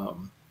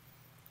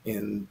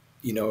 And,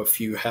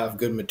 if you have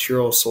good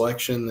material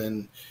selection,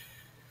 then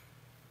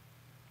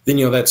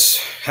that's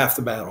half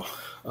the battle,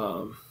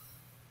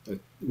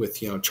 with,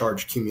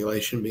 charge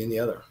accumulation being the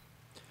other.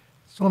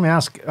 So let me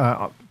ask,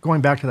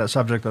 going back to that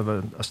subject of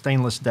a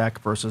stainless deck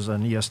versus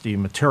an ESD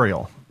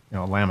material,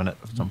 laminate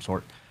of some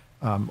sort,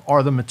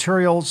 are the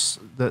materials,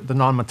 the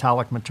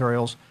non-metallic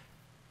materials,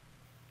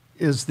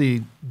 is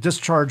the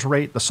discharge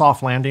rate, the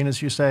soft landing,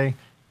 as you say,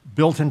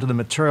 built into the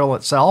material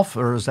itself,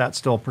 or is that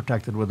still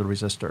protected with a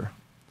resistor?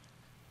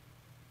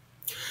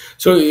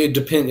 So it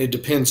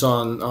depends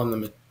on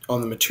the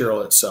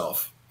material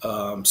itself.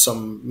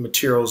 Some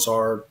materials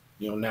are,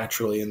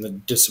 naturally in the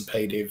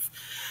dissipative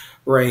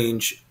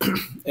range,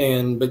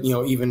 but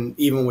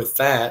even with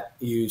that,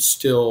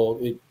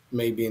 it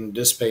may be in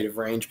the dissipative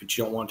range, but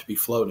you don't want it to be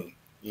floating.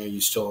 You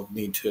still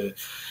need to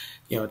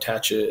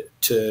attach it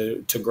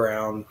to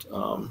ground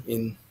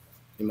in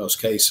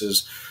most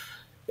cases.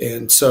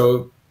 And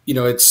so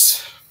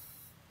it's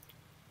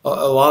a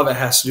lot of it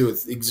has to do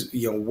with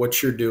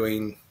what you're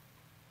doing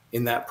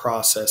in that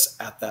process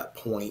at that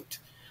point,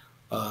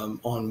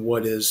 on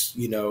what is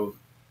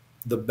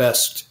the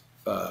best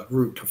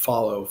route to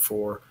follow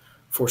for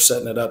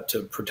setting it up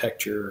to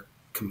protect your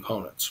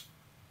components.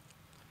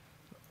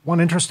 One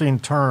interesting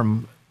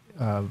term,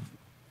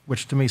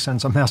 which to me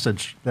sends a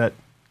message that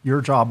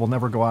your job will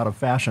never go out of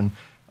fashion.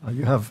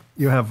 You have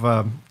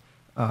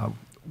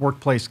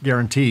workplace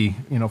guarantee,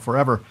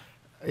 forever.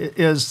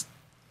 Is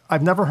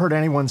I've never heard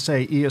anyone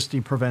say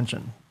ESD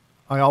prevention.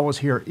 I always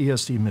hear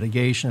ESD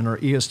mitigation or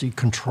ESD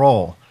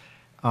control.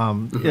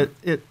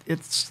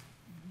 It's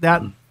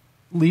that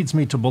leads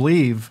me to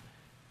believe,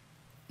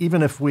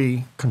 even if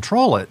we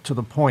control it to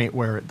the point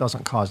where it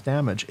doesn't cause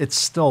damage, it's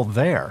still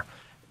there.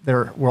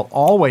 There will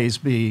always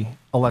be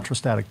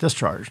electrostatic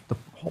discharge. The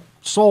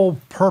sole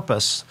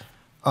purpose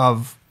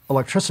of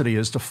electricity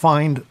is to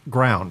find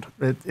ground.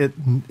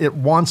 It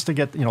wants to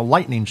get,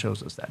 lightning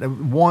shows us that. It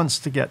wants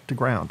to get to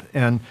ground,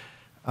 and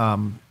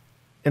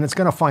it's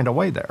going to find a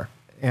way there.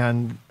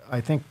 And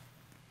I think,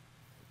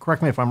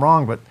 correct me if I'm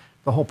wrong, but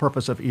the whole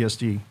purpose of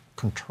ESD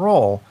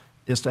control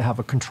is to have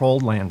a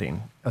controlled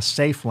landing, a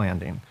safe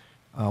landing,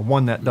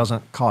 one that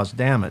doesn't cause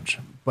damage.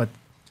 But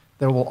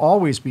there will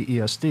always be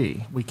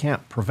ESD. We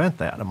can't prevent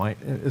that.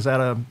 Is that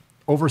a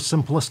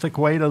oversimplistic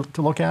way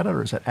to look at it,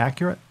 or is it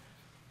accurate?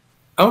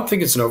 I don't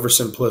think it's an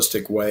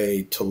oversimplistic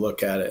way to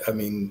look at it. I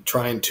mean,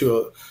 trying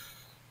to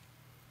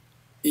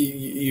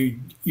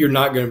you're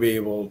not going to be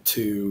able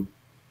to,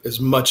 as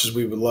much as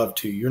we would love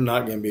to, you're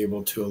not going to be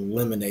able to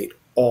eliminate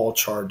all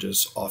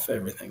charges off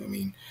everything. I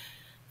mean,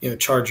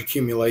 charge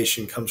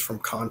accumulation comes from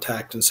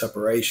contact and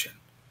separation,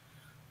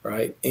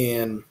 right?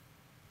 And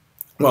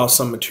while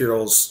some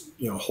materials,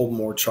 hold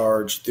more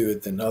charge through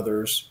it than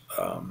others,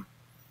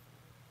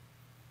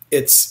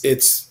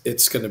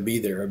 it's going to be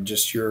there.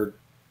 Just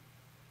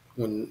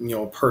when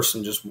a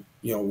person just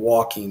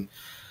walking,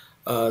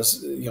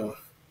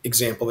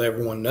 example that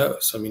everyone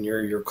knows. I mean,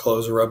 your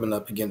clothes are rubbing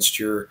up against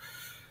your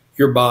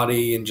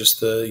body, and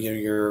just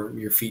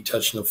your feet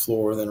touching the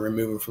floor, then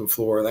removing from the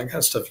floor, that kind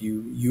of stuff.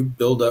 You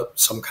build up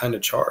some kind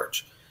of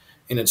charge,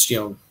 and it's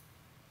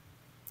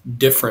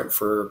different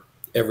for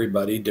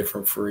everybody,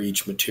 different for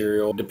each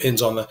material.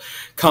 Depends on the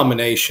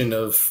combination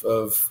of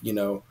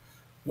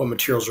what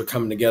materials are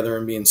coming together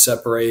and being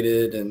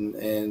separated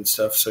and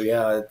stuff. So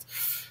yeah,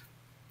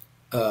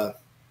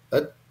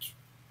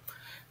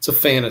 it's a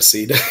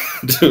fantasy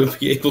to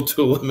be able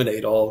to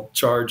eliminate all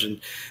charge. In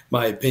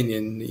my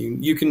opinion,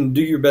 you can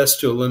do your best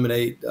to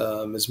eliminate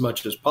as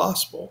much as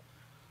possible,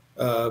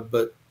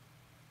 but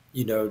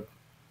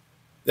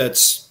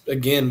that's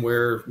again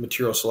where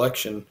material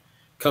selection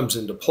comes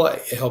into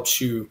play. It helps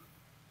you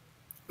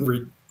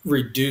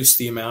reduce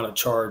the amount of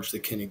charge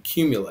that can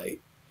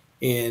accumulate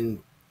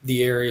in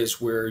the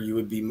areas where you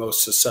would be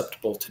most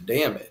susceptible to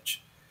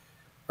damage,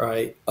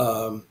 right?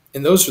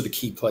 And those are the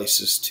key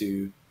places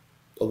to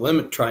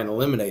try and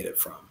eliminate it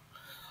from.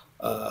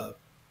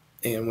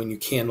 And when you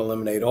can't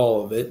eliminate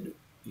all of it,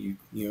 you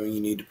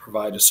need to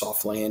provide a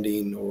soft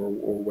landing or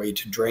way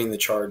to drain the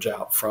charge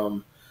out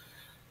from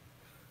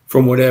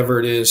whatever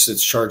it is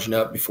that's charging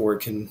up before it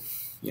can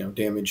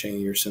damage any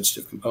of your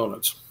sensitive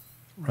components.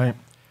 Right.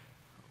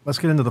 Let's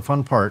get into the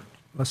fun part.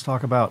 Let's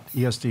talk about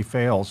ESD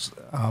fails.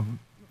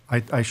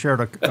 I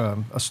shared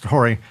a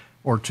story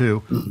or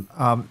two.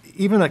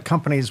 Even at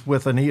companies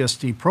with an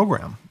ESD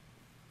program,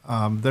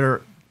 I'm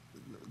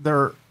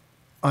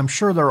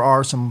sure there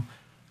are some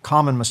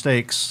common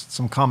mistakes,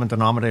 some common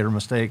denominator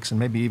mistakes, and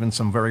maybe even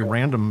some very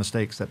random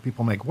mistakes that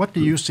people make. What do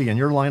you see in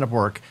your line of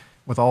work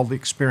with all the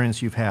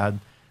experience you've had?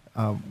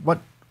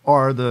 What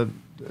are the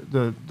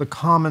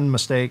common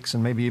mistakes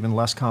and maybe even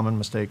less common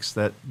mistakes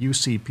that you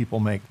see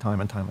people make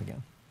time and time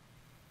again?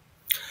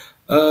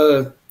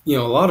 A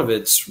lot of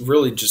it's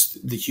really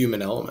just the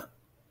human element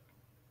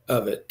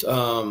of it.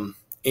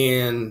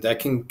 And that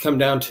can come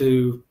down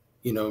to,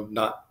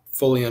 not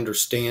fully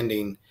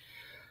understanding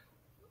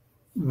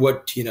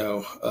what,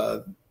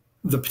 the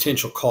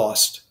potential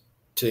cost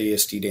to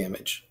ESD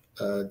damage.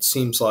 It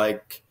seems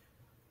like,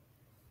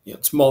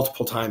 it's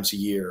multiple times a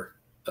year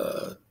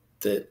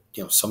that,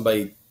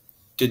 somebody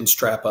didn't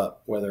strap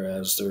up, whether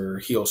as their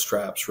heel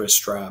straps, wrist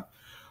strap,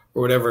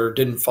 or whatever,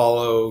 didn't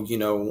follow,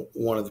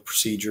 one of the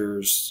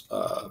procedures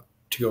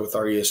to go with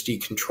our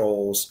ESD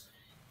controls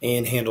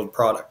and handled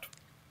product,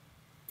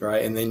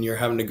 right? And then you're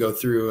having to go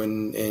through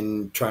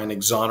and try and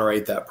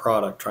exonerate that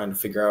product, trying to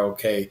figure out,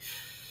 okay,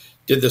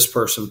 did this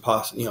person,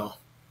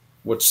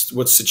 what's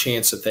the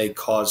chance that they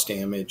caused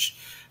damage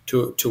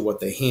to what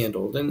they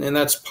handled? And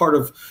that's part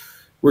of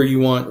where you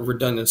want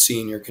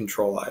redundancy in your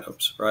control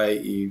items,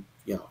 right?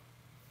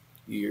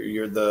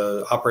 You're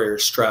the operator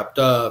strapped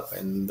up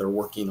and they're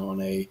working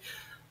on a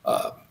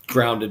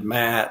grounded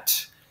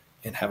mat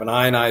and have an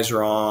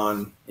ionizer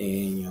on,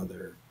 and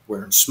they're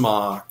wearing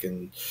smock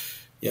and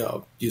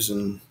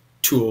using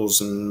tools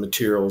and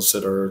materials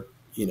that are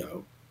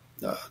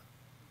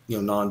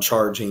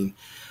non-charging,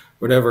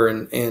 whatever,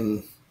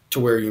 and to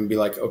where you can be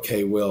like,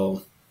 okay,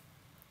 well,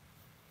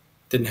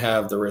 didn't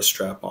have the wrist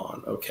strap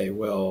on. Okay,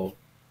 well,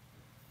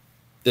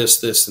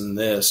 this, and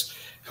this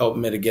help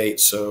mitigate,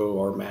 so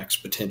our max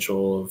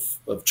potential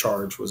of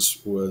charge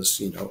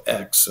was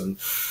X, and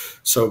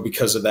so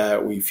because of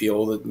that, we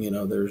feel that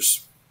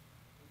there's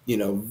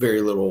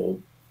very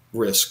little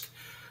risk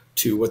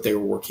to what they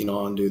were working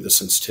on due to the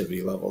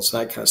sensitivity levels,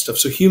 that kind of stuff.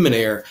 So human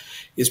error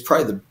is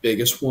probably the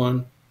biggest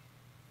one,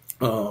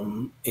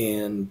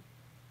 and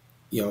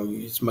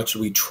as much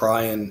as we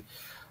try and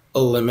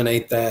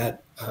eliminate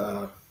that,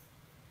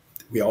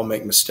 we all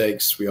make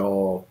mistakes. We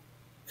all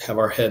have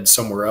our head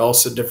somewhere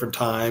else at different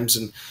times,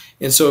 and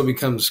so it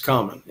becomes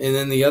common. And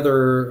then the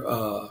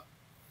other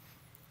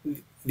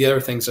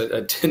things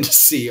I tend to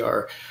see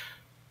are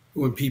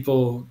when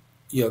people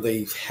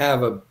they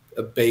have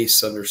a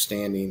base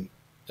understanding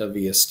of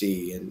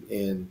ESD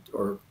and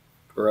or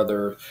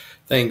other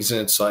things, and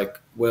it's like,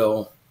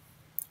 well,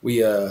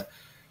 we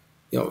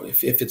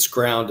if it's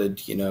grounded,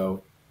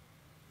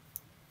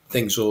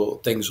 things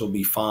will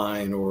be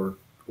fine, or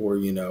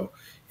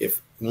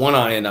if one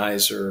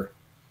ionizer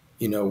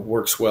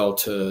works well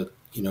to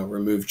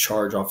remove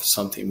charge off of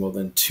something, well,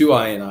 then two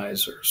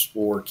ionizers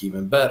will work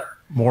even better.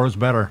 More is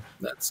better.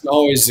 That's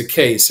always the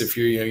case if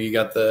you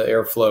got the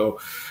airflow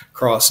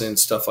crossing,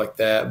 stuff like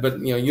that. But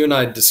you and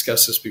I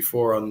discussed this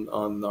before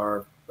on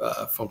our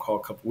phone call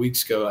a couple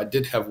weeks ago. I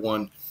did have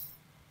one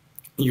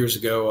years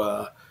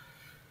ago.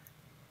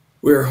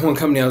 one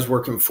company I was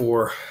working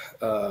for,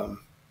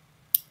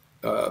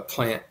 a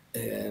plant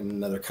in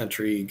another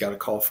country, got a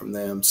call from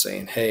them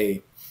saying,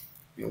 "Hey,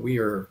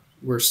 we're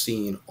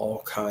seeing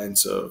all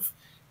kinds of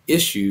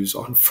issues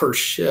on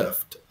first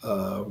shift,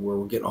 where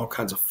we're getting all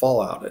kinds of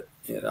fallout at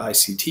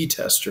ICT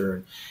tester.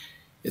 And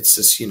it's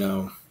this,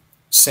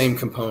 same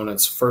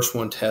components, first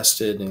one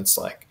tested, and it's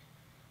like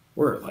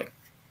we're at like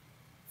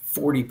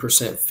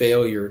 40%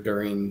 failure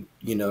during,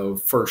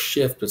 first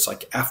shift. It's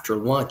like after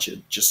lunch,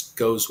 it just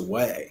goes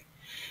away."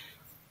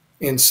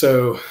 And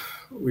so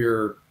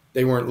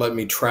they weren't letting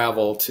me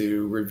travel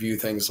to review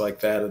things like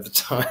that at the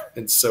time.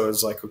 And so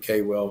it's like,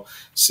 okay, well,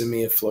 send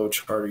me a flow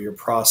chart of your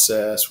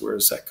process. Where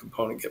does that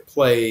component get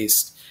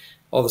placed?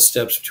 All the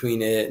steps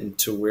between it and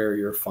to where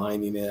you're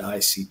finding it,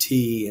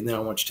 ICT. And then I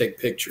want you to take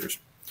pictures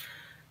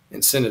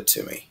and send it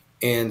to me.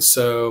 And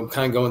so I'm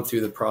kind of going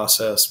through the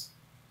process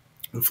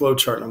and flow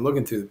chart, and I'm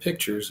looking through the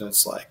pictures, and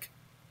it's like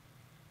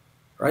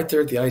right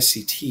there at the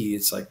ICT,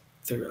 it's like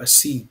I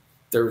see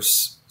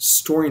there's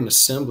storing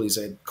assemblies.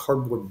 They had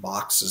cardboard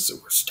boxes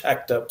that were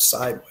stacked up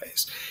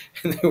sideways,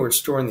 and they were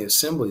storing the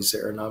assemblies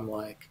there. And I'm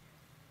like,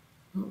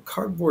 well,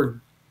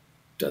 cardboard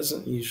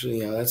doesn't usually,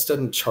 that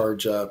doesn't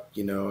charge up,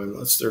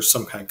 unless there's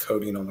some kind of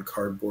coating on the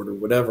cardboard or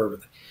whatever. But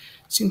it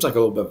seems like a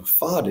little bit of a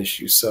FOD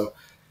issue. So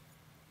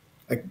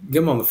I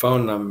get him on the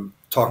phone, and I'm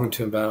talking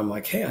to him about it. I'm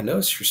like, "Hey, I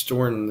noticed you're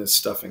storing this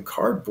stuff in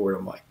cardboard."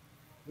 I'm like,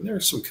 "There are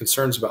some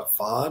concerns about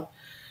FOD."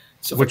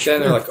 So Which, like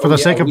they're like, for the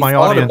sake of my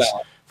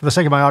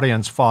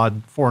audience,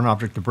 FOD, foreign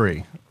object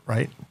debris,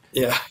 right?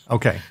 Yeah.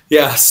 Okay.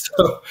 Yeah.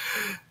 So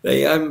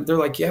they're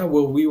like, "Yeah,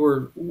 well,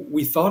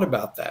 we thought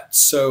about that.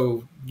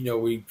 So,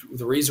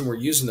 the reason we're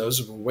using those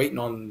is we're waiting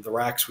on the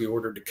racks we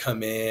ordered to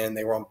come in.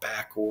 They were on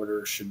back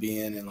order, should be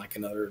in like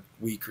another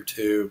week or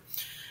two."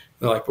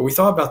 They're like, "But we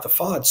thought about the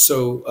FOD.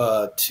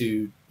 So,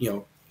 to,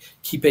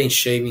 keep any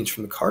shavings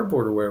from the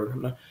cardboard or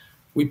whatever,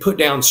 we put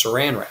down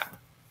saran wrap."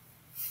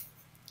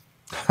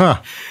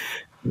 Huh.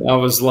 I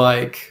was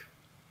like,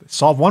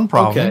 solve one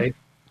problem. Okay.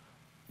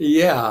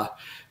 Yeah.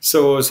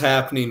 So what was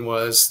happening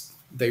was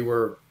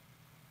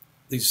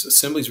these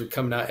assemblies were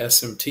coming out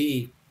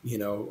SMT,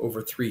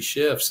 over 3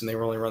 shifts, and they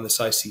were only run this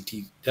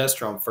ICT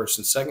tester on first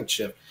and second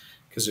shift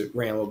because it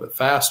ran a little bit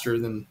faster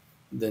than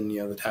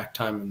the tack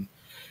time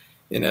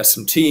in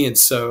SMT. And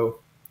so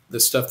the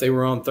stuff they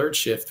were on third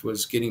shift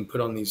was getting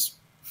put on these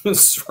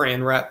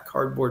saran wrap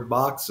cardboard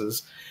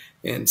boxes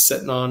and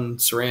sitting on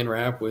saran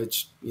wrap,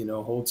 which,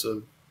 holds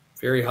a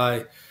very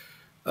high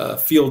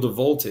field of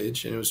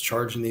voltage, and it was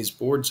charging these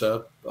boards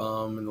up.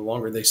 And the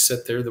longer they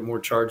sit there, the more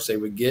charge they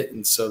would get.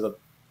 And so the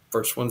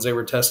first ones they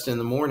were testing in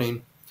the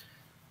morning,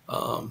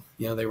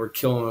 they were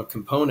killing a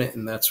component.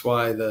 And that's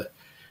why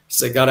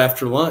so they got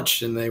after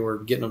lunch, and they were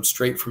getting them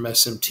straight from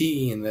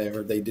SMT, and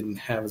they didn't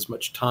have as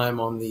much time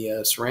on the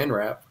saran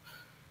wrap.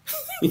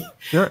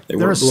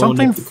 There's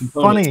something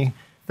funny.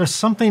 There's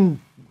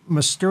something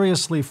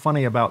mysteriously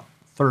funny about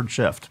third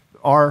shift.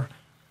 Our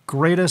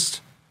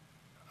greatest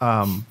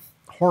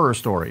horror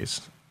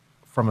stories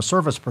from a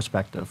service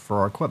perspective for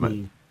our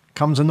equipment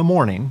comes in the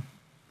morning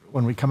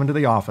when we come into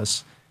the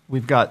office.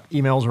 We've got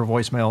emails or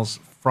voicemails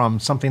from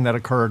something that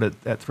occurred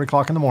at 3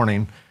 o'clock in the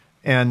morning,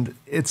 and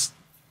it's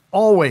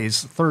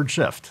always third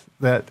shift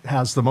that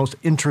has the most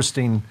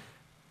interesting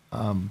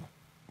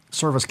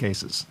service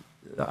cases.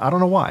 I don't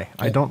know why.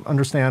 I don't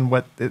understand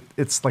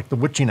it's like the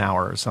witching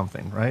hour or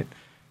something, right?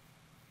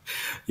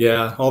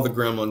 Yeah, all the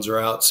gremlins are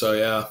out, so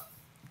yeah.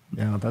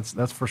 Yeah,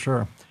 that's for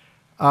sure.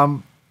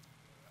 I'm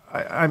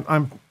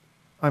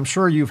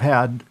sure you've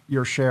had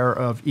your share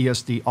of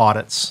ESD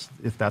audits,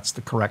 if that's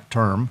the correct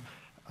term.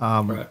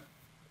 Right.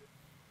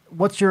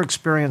 What's your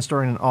experience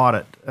during an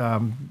audit?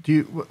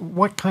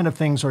 What kind of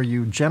things are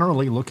you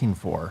generally looking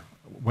for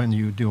when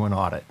you do an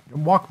audit?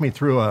 Walk me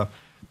through a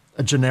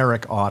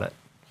generic audit.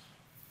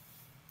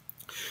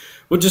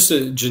 Well, just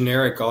a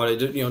generic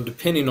audit,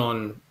 depending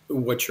on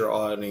what you're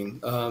auditing.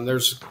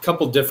 There's a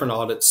couple different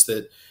audits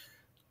that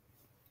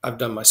I've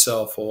done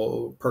myself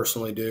or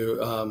personally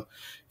do.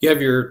 You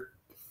have your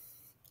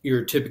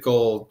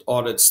typical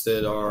audits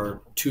that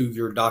are to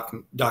your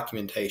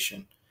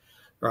documentation,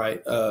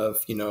 right?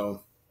 Of,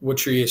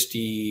 what's your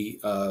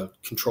ESD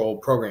control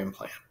program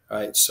plan,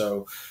 right?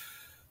 So,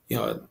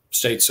 it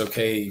states,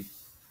 okay,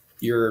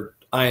 your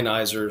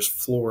ionizers,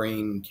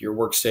 flooring, your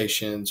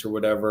workstations or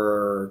whatever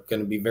are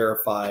going to be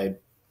verified,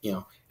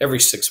 every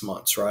 6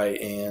 months, right?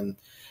 And,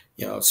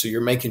 so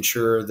you're making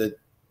sure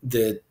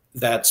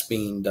that's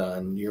being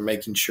done. You're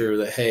making sure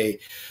that, hey,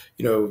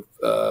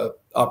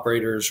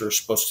 operators are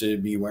supposed to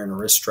be wearing a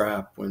wrist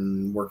strap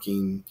when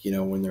working,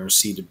 when they're in a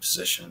seated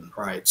position,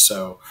 right?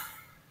 So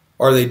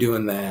are they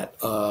doing that?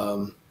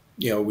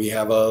 We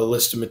have a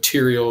list of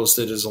materials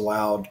that is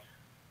allowed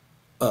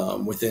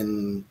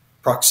within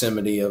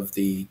proximity of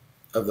the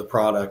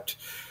product,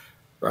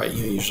 right?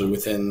 Usually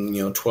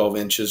within 12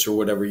 inches or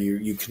whatever,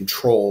 you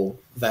control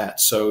that.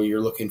 So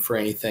you're looking for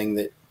anything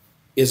that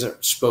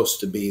isn't supposed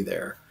to be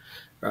there,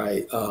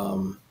 right?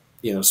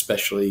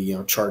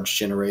 Especially charge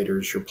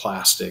generators, your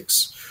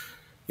plastics,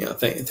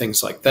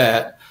 things like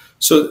that.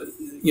 So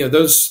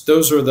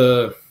those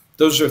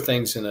are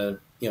things in a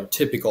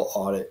typical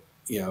audit.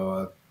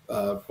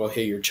 Well,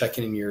 hey, you're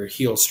checking in your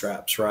heel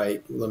straps,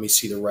 right? Let me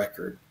see the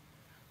record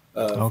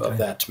of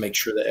that to make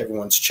sure that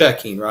everyone's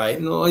checking, right?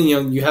 And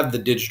you have the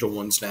digital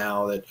ones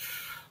now that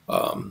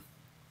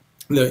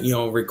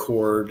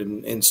record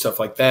and stuff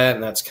like that,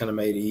 and that's kind of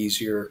made it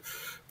easier.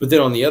 But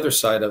then on the other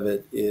side of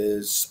it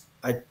is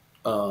I've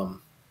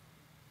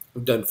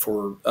done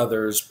for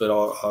others, but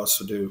I'll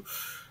also do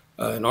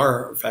in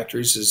our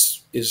factories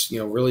is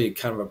really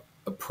kind of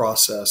a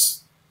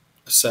process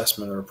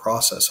assessment or a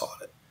process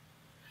audit,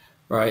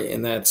 right?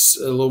 And that's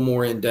a little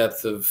more in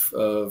depth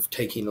of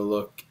taking a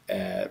look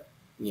at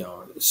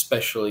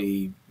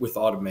especially with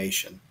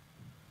automation,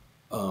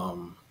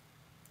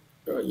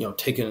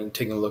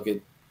 taking a look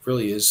at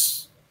really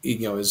is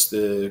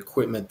the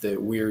equipment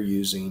that we're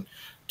using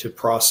to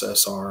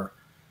process our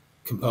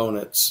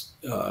components,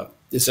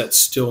 does that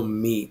still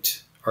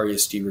meet our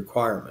ESD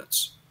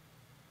requirements?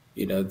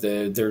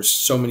 There's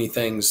so many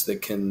things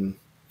that can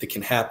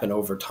happen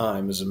over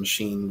time as a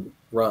machine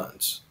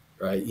runs,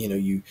 right?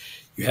 You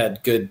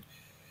had good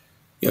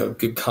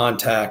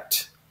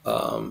contact,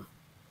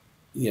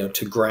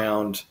 to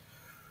ground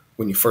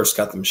when you first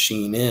got the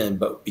machine in,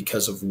 but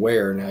because of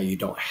wear, now you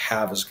don't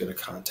have as good a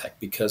contact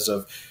because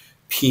of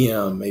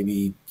PM.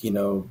 Maybe,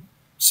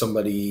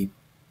 somebody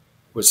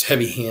was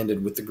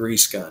heavy-handed with the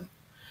grease gun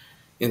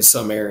in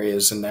some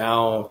areas, and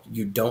now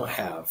you don't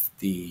have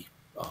the,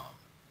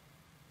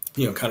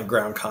 kind of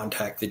ground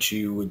contact that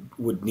you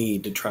would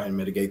need to try and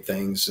mitigate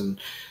things. And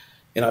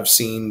I've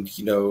seen,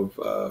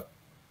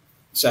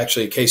 it's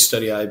actually a case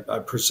study I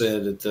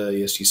presented at the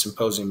ESD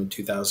Symposium in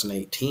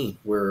 2018,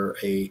 where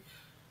a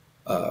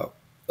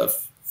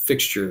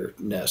fixture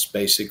nest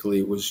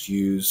basically was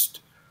used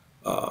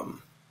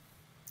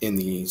in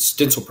the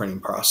stencil printing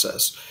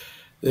process.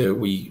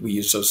 We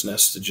use those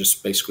nests to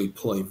just basically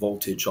pull any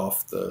voltage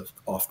off the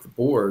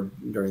board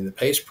during the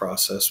paste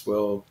process.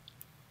 Well,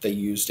 they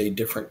used a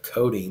different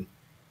coating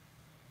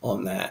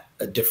on that,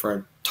 a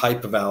different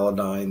type of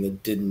iodine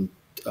that didn't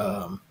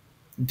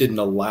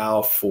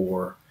allow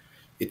for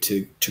it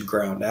to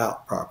ground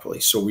out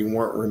properly. So we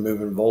weren't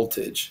removing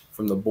voltage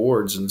from the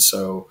boards, and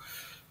so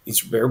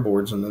these bare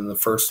boards, and then the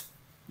first,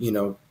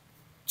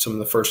 some of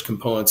the first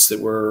components that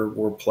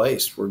were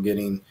placed were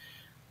getting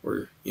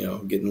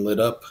lit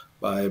up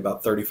by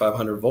about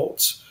 3,500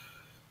 volts,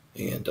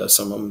 and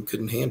some of them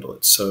couldn't handle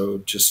it. So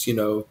just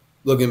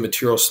looking at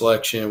material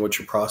selection, what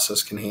your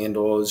process can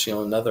handle is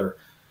another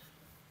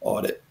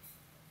audit.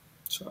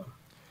 So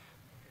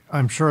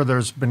I'm sure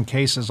there's been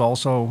cases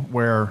also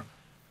where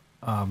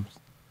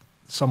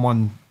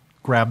someone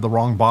grabbed the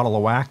wrong bottle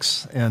of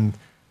wax and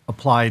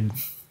applied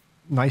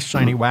nice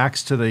shiny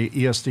wax to the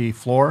ESD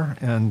floor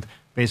and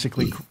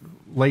basically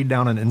laid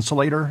down an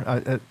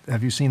insulator.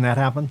 Have you seen that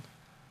happen?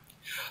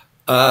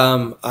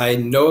 I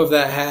know of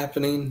that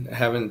happening. I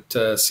haven't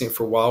seen it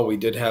for a while. We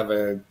did have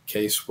a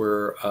case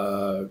where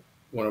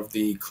one of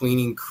the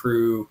cleaning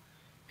crew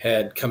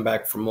had come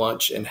back from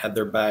lunch and had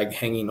their bag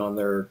hanging on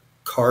their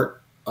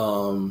cart,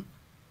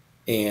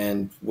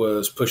 and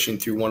was pushing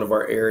through one of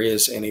our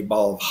areas, and a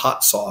ball of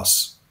hot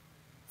sauce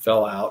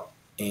fell out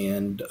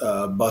and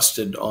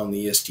busted on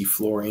the ESD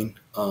flooring.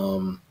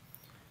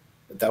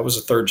 That was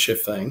a third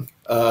shift thing.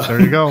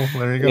 There you go.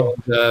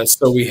 And,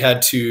 so we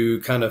had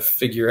to kind of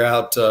figure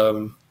out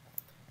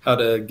how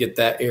to get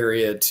that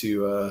area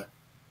to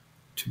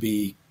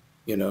be,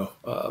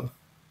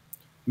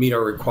 meet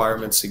our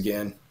requirements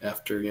again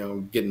after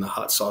getting the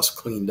hot sauce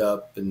cleaned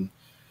up and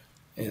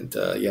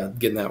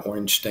getting that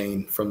orange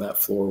stain from that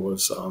floor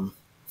was.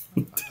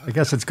 I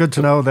guess it's good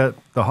to know that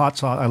the hot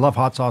sauce. I love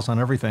hot sauce on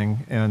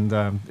everything, and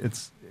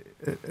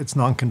it's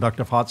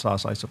non-conductive hot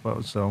sauce, I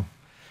suppose. So.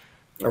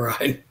 All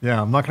right.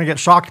 Yeah, I'm not going to get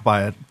shocked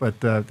by it, but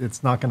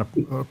it's not going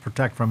to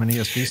protect from an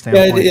ESD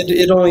standpoint. Yeah,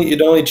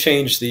 it only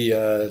changed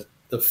the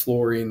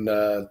flooring,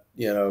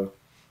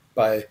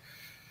 by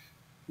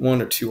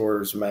 1 or 2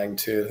 orders of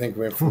magnitude. I think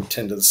we went from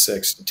 10 to the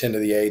 6th to 10 to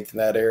the 8th in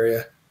that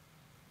area.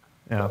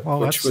 Yeah, well,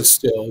 which was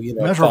still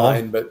measurable.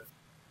 Fine, but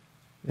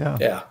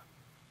yeah.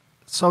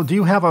 So, do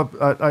you have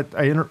I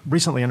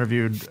recently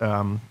interviewed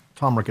Tom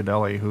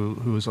Riccadelli,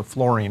 who is a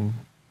flooring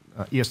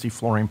ESD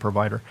flooring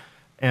provider,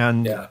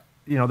 and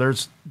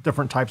there's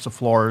different types of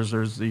floors.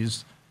 There's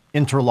these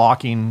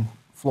interlocking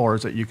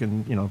floors that you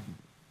can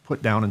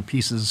put down in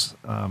pieces.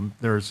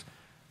 There's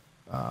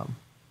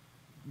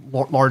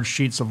large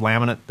sheets of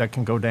laminate that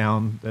can go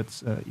down.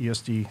 That's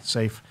ESD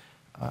safe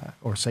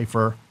or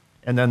safer,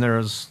 and then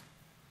there's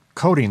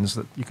coatings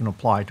that you can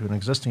apply to an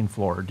existing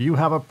floor. Do you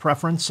have a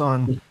preference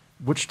on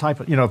which type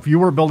of, if you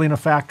were building a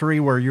factory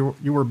where you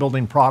were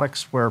building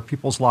products where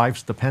people's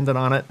lives depended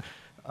on it,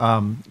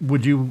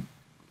 would you,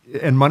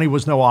 and money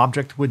was no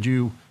object, would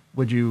you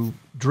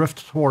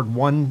drift toward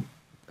one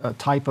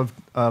type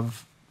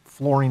of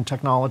flooring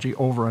technology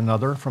over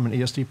another from an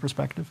ESD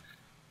perspective?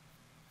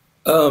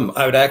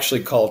 I would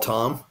actually call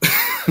Tom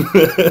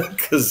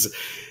because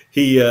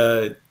he,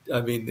 him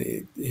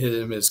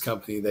and his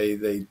company,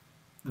 they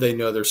they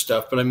know their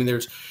stuff. But I mean,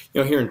 there's,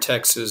 here in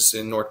Texas,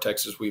 in North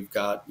Texas, we've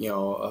got,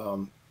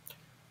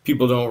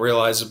 people don't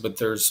realize it, but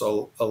there's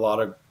a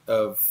lot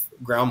of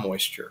ground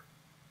moisture.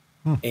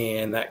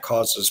 And that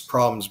causes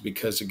problems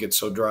because it gets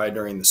so dry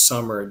during the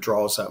summer. It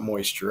draws that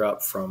moisture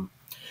up from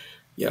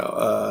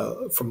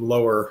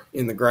lower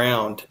in the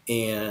ground,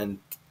 and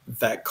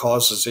that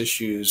causes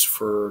issues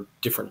for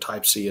different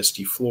types of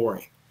ESD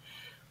flooring.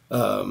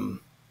 And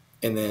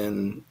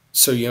then,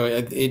 so,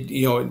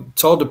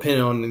 it's all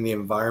dependent on the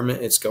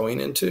environment it's going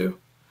into,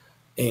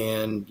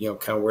 and,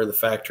 kind of where the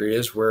factory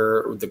is,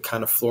 where the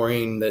kind of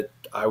flooring that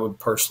I would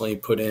personally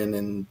put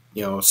in,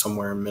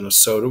 somewhere in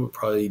Minnesota would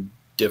probably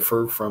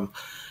differ from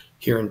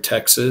here in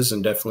Texas,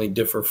 and definitely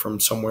differ from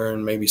somewhere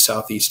in maybe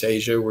Southeast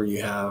Asia, where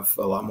you have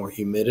a lot more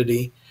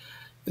humidity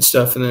and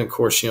stuff. And then, of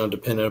course,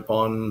 depending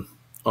upon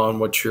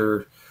what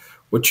you're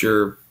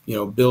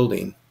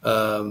building.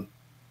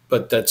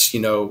 But that's,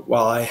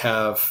 while I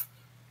have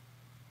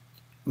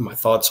my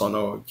thoughts on,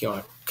 I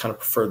kind of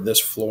prefer this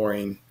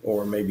flooring,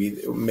 or maybe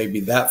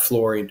that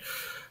flooring,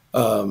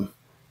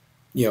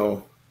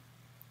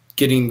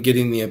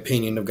 getting the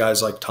opinion of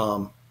guys like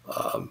Tom,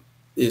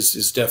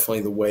 is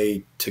definitely the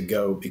way to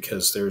go,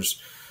 because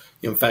there's,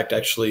 in fact,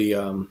 actually,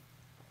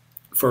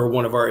 for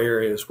one of our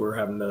areas, we're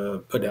having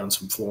to put down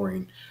some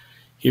flooring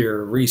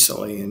here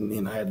recently,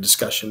 and I had a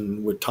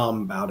discussion with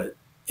Tom about it,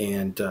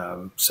 and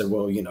said,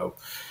 well,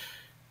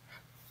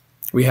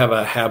 we have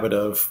a habit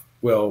of,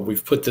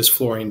 we've put this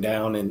flooring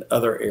down in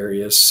other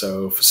areas,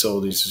 so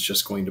facilities is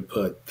just going to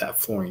put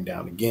that flooring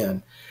down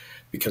again,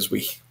 because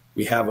we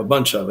have a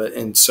bunch of it.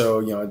 And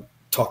so, I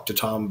talked to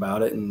Tom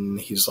about it,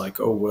 and he's like,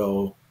 oh,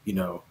 well,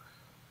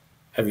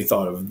 have you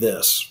thought of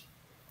this,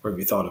 or have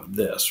you thought of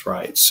this?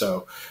 Right.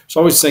 So it's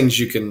always things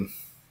you can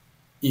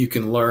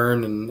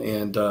learn,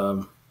 and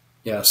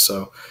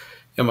so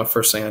my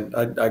first thing,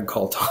 I'd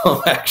call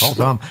Tom, actually.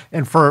 Call Tom.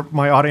 And for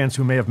my audience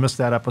who may have missed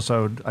that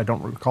episode, I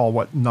don't recall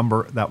what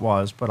number that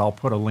was, but I'll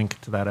put a link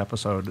to that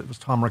episode. It was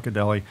Tom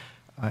Riccadelli,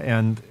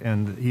 and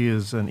he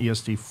is an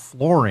ESD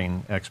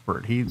flooring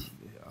expert. He,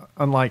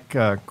 unlike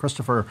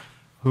Christopher,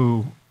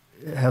 who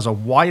has a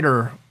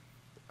wider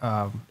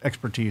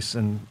expertise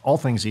in all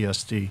things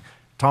ESD,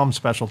 Tom's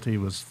specialty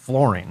was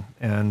flooring.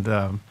 And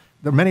there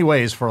are many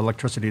ways for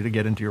electricity to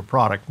get into your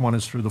product. One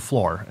is through the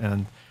floor,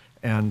 and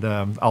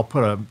I'll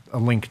put a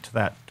link to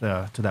that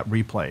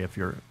replay if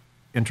you're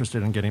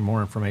interested in getting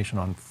more information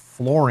on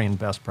flooring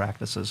best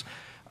practices.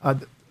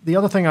 The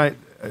other thing,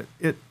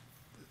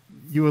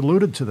 you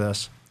alluded to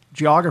this,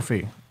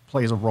 geography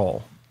plays a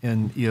role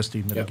in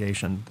ESD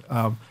mitigation.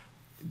 Yep.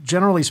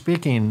 Generally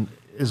speaking,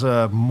 is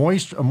a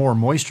more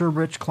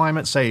moisture-rich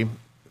climate, say,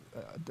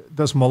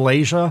 does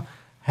Malaysia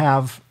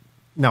have,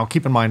 now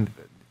keep in mind,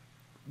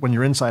 when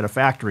you're inside a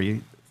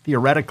factory,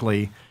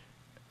 theoretically,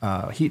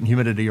 heat and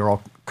humidity are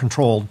all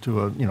controlled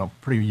to a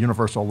pretty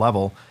universal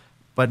level,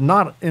 but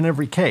not in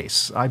every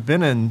case. I've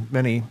been in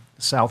many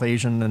South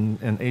Asian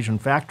and Asian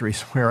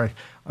factories where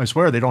I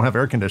swear they don't have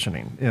air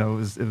conditioning. It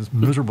was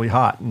miserably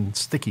hot and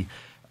sticky.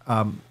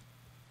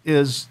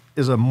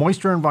 Is a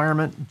moisture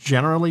environment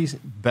generally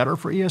better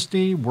for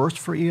ESD, worse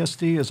for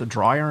ESD? Is a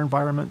drier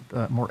environment,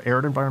 more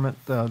arid environment,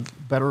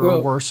 better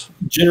or worse?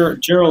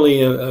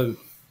 Generally, a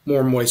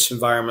more moist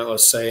environment,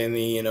 let's say in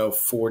the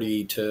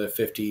 40 to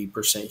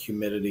 50%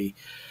 humidity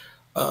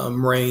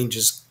range,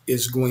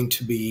 is going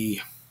to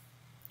be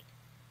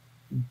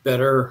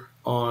better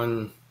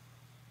on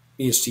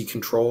ESD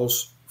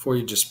controls for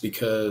you, just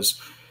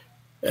because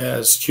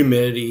as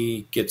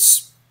humidity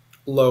gets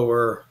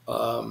lower,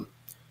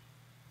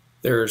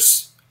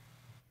 there's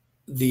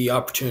the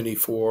opportunity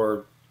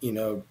for,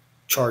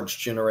 charge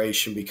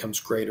generation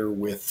becomes greater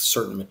with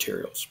certain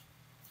materials,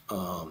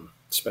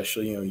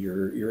 especially,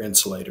 your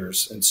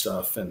insulators and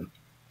stuff. And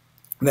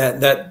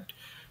that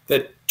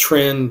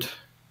trend,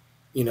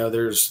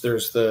 there's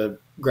the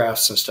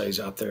graphs and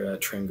studies out there,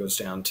 that trend goes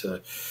down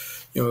to,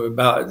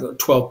 about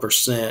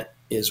 12%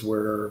 is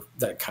where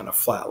that kind of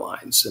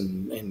flatlines.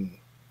 And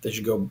as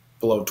you go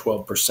below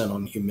 12%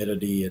 on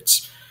humidity,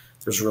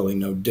 there's really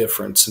no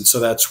difference. And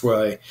so that's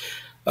why,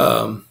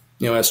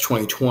 as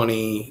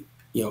 2020,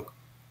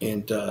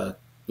 and,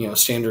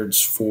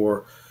 standards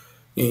for,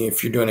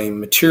 if you're doing a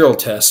material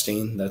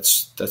testing,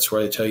 that's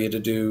where they tell you to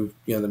do,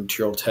 the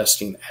material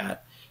testing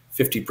at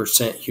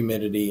 50%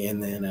 humidity,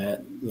 and then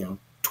at,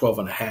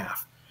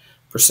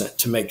 12.5%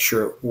 to make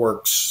sure it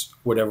works,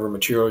 whatever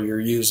material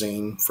you're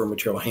using for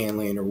material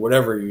handling or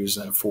whatever you're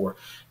using it for,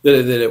 that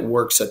it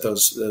works at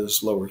those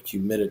lower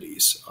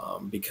humidities,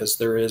 because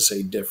there is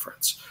a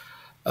difference.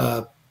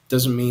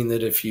 Doesn't mean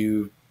that if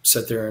you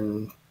sit there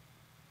and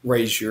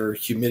raise your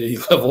humidity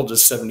level to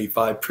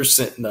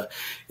 75%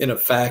 in a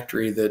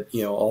factory that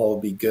all will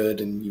be good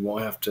and you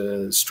won't have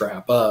to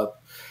strap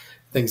up,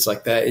 things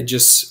like that. It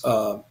just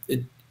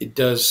it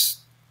does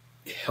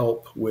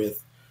help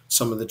with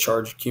some of the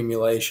charge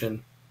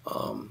accumulation,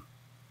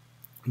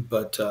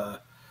 but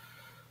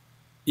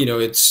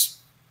it's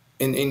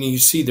and you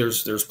see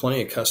there's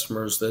plenty of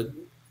customers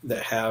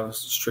that have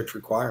strict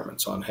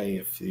requirements on, hey,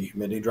 if the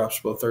humidity drops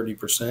below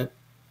 30%,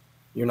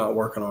 you're not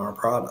working on our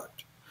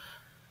product,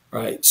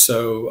 right?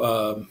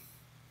 So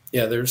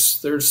yeah,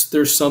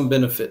 there's some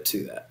benefit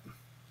to that.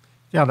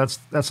 Yeah, that's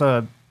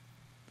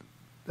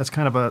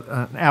kind of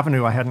an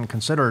avenue I hadn't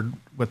considered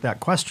with that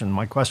question.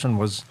 My question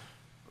was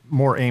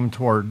more aimed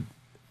toward,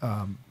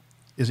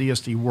 is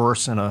ESD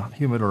worse in a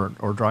humid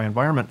or dry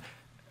environment?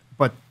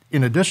 But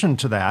in addition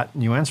to that,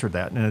 and you answered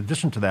that, in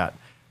addition to that,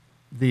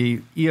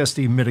 the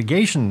ESD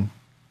mitigation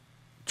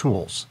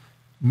tools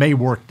may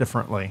work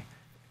differently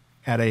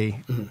at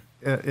in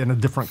a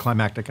different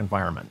climatic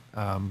environment.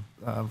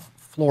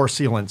 Floor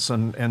sealants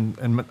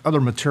and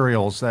other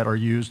materials that are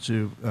used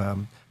to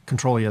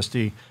control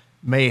ESD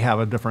may have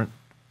a different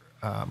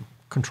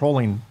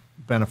controlling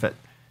benefit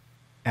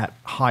at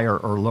higher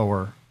or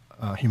lower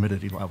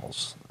humidity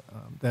levels.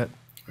 That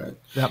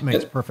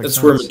makes perfect sense.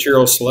 That's where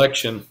material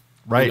selection,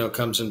 right,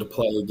 comes into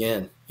play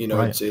again.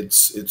 Right.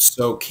 It's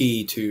so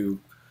key to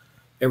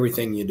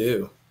everything you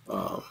do.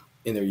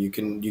 In there, you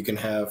can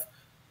have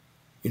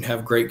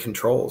great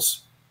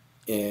controls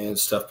and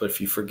stuff, but if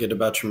you forget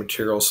about your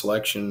material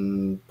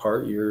selection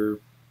part, you're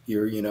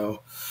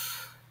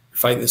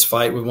fighting this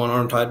fight with one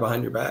arm tied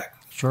behind your back.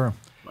 Sure. In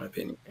my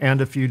opinion.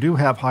 And if you do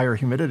have higher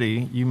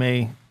humidity, you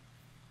may,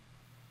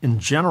 in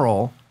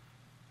general,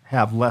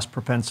 have less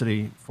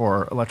propensity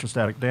for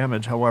electrostatic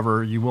damage.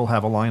 However, you will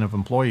have a line of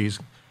employees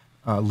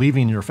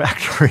leaving your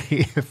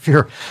factory if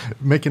you're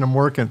making them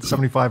work at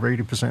 75 or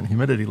 80%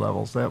 humidity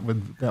levels. That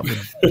would not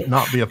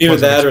be a pleasant Either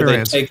that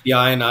experience. Or they take the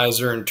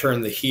ionizer and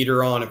turn the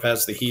heater on if it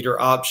has the heater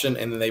option,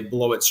 and then they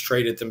blow it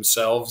straight at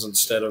themselves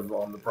instead of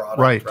on the product.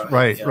 Right.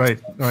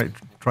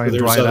 Try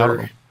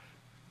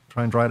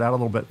and dry it out a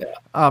little bit. Yeah.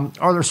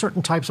 Are there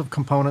certain types of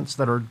components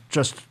that are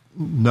just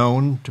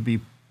known to be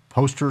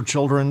poster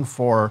children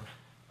for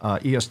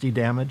ESD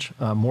damage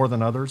more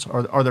than others?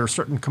 Are there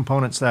certain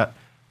components that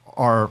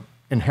are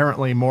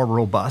inherently more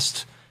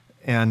robust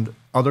and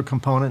other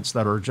components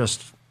that are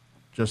just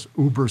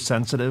uber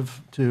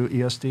sensitive to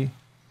ESD?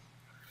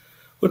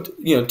 Well,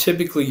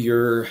 typically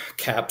your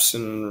caps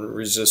and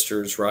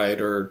resistors,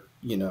 right, or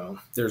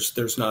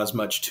there's not as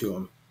much to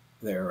them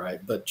there, right?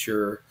 But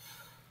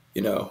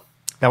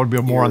that would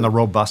be more on the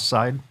robust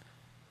side.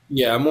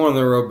 Yeah, more on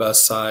the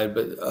robust side,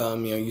 but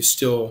you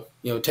still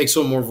it takes a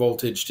little more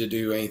voltage to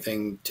do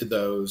anything to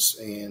those,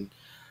 and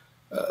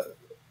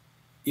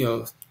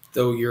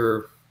though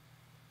your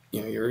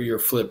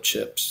flip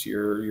chips,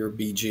 your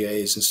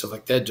BGAs and stuff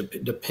like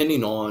that,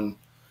 depending on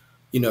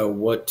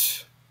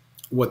what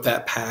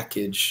that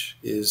package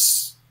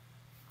is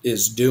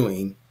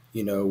doing,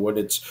 what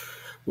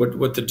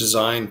the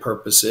design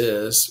purpose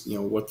is,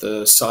 what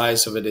the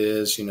size of it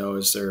is,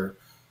 is there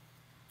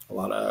a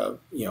lot of,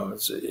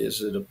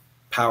 is it a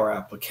power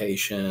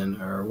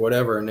application or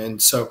whatever?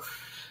 And so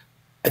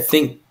I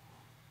think,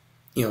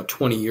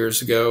 20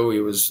 years ago, it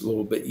was a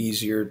little bit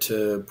easier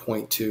to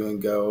point to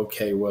and go,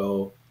 okay,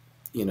 well,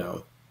 hey,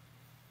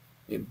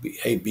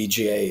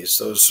 BGAs,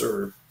 those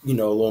are, a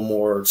little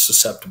more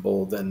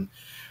susceptible than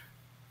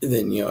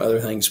other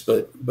things.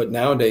 But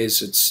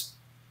nowadays it's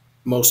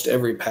most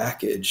every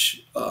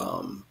package,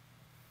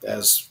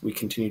 as we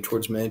continue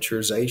towards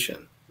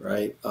miniaturization,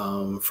 right?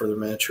 Further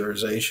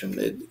miniaturization,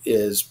 it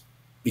is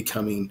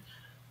becoming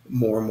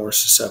more and more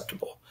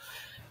susceptible.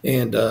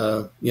 And,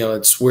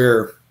 it's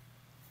where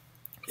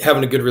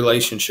having a good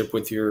relationship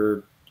with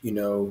your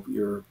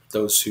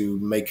those who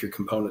make your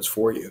components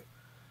for you,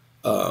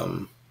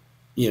 to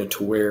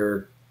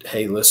where,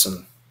 hey,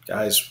 listen,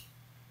 guys,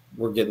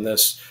 we're getting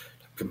this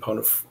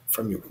component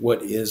from you.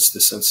 What is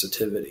the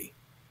sensitivity?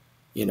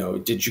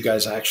 Did you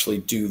guys actually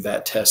do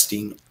that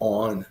testing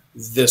on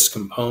this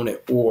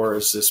component, or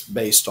is this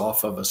based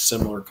off of a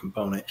similar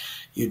component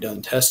you've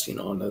done testing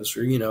on? Those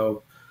are,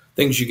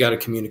 things you got to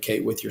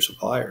communicate with your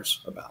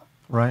suppliers about.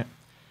 Right.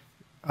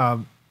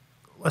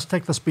 Let's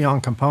take this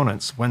beyond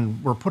components.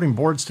 When we're putting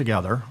boards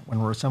together,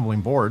 when we're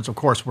assembling boards, of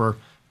course, we're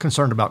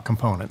concerned about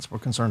components. We're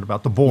concerned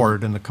about the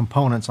board and the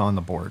components on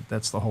the board.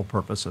 That's the whole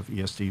purpose of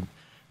ESD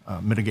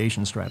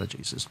mitigation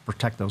strategies, is to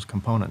protect those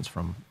components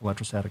from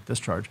electrostatic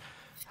discharge.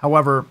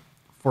 However,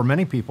 for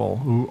many people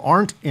who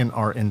aren't in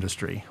our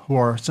industry, who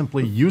are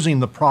simply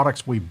using the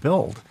products we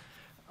build,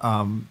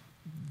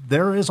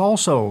 there is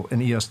also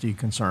an ESD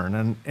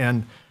concern.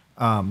 And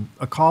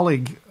a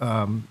colleague,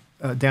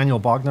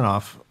 Daniel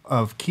Bogdanoff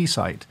of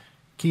Keysight.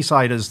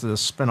 Keysight is the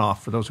spinoff,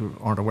 for those who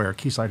aren't aware,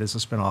 Keysight is the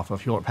spinoff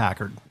of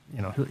Hewlett-Packard.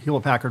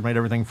 Hewlett-Packard made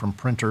everything from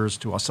printers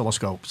to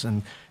oscilloscopes,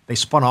 and they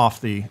spun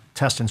off the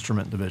test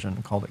instrument division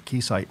and called it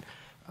Keysight.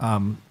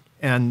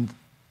 And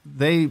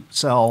they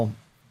sell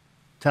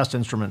test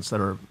instruments that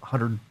are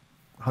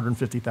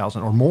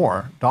 $150,000 or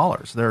more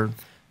dollars. They're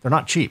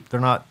not cheap.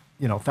 They're not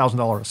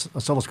 $1,000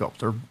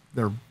 oscilloscopes.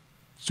 They're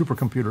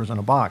supercomputers in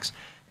a box.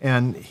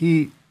 And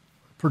he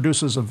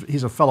produces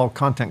he's a fellow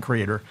content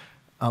creator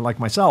like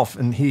myself,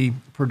 and he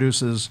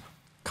produces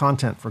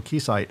content for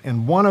Keysight.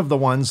 And one of the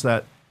ones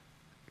that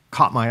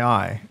caught my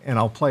eye, and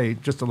I'll play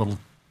just a little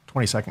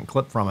 20-second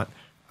clip from it,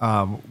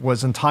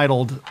 was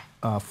entitled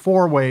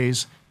 4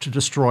 Ways to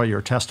Destroy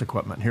Your Test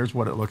Equipment. Here's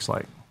what it looks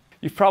like.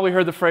 You've probably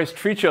heard the phrase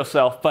treat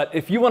yourself, but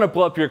if you want to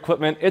blow up your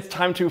equipment, it's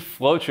time to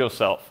float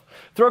yourself.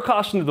 Throw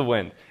caution to the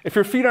wind. If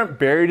your feet aren't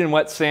buried in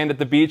wet sand at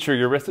the beach or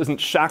your wrist isn't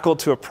shackled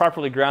to a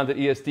properly grounded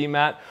ESD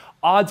mat,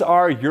 odds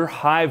are you're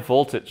high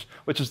voltage,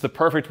 which is the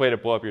perfect way to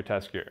blow up your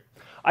test gear.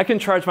 I can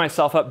charge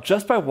myself up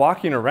just by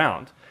walking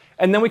around,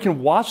 and then we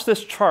can watch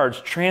this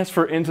charge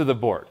transfer into the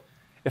board.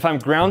 If I'm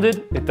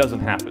grounded, it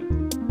doesn't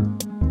happen.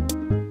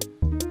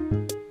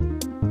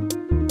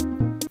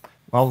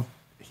 Well,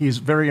 he's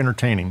very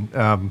entertaining.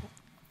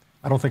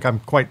 I don't think I'm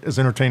quite as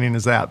entertaining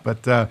as that,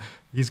 but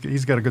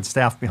he's got a good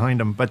staff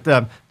behind him. But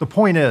the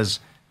point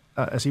is,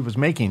 as he was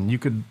making, you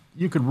could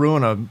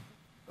ruin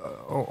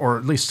or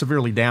at least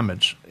severely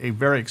damage a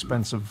very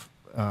expensive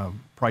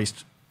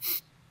priced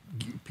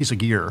piece of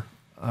gear,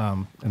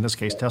 in this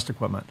case test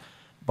equipment,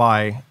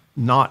 by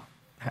not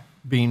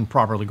being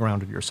properly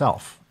grounded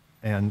yourself,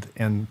 and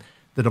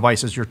the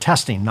devices you're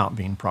testing not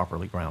being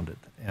properly grounded.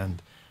 And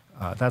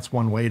that's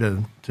one way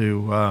to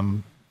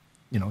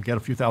get a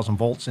few thousand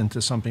volts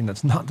into something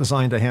that's not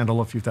designed to handle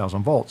a few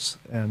thousand volts,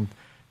 and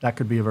that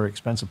could be a very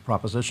expensive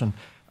proposition.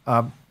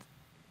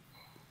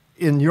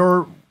 In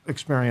your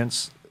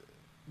experience,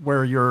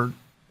 where you're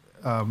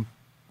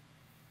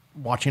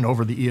watching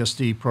over the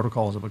ESD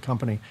protocols of a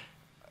company,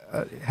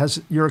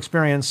 has your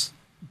experience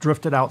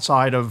drifted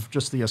outside of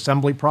just the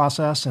assembly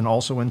process and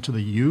also into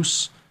the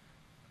use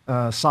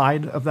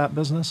side of that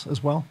business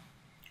as well?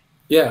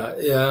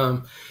 Yeah.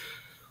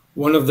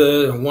 One of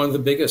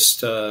the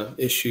biggest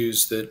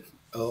issues that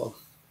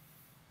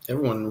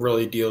everyone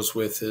really deals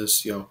with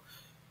is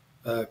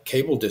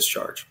cable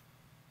discharge,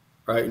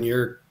 right? And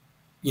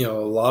a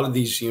lot of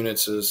these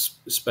units,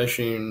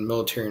 especially in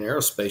military and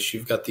aerospace,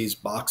 you've got these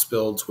box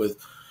builds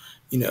with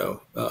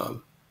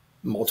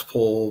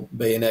multiple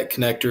bayonet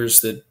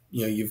connectors that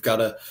you got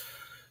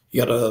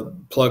to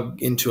plug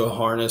into a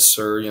harness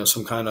or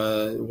some kind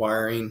of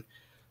wiring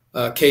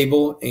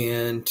cable,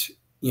 and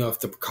if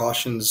the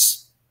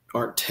precautions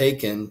aren't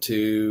taken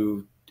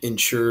to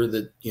ensure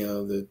that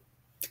the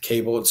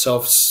cable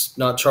itself's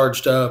not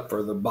charged up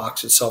or the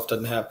box itself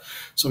doesn't have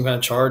some kind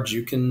of charge,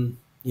 you can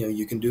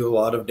do a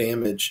lot of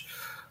damage.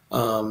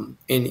 And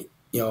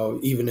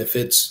even if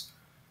it's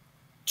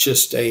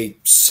just a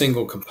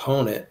single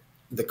component,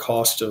 the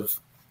cost of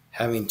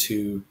having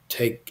to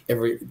take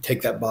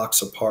that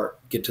box apart,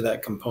 get to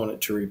that component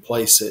to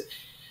replace it,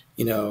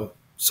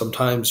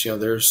 sometimes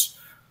there's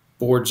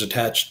boards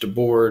attached to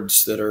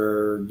boards that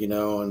are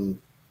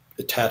and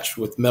attached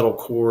with metal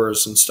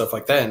cores and stuff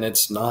like that, and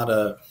it's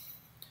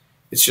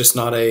just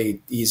not a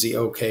easy,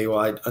 okay, well,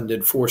 I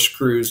undid 4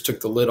 screws,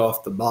 took the lid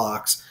off the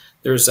box,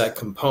 there's that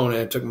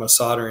component, I took my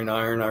soldering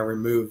iron, I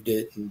removed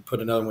it and put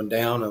another one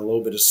down, and a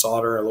little bit of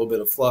solder, a little bit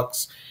of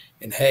flux,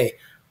 and hey,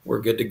 we're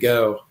good to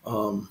go.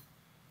 I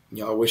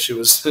wish it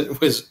was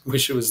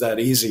that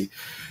easy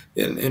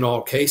in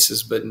all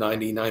cases, but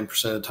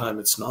 99% of the time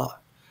it's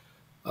not.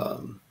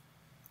 And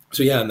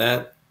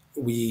that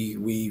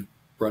we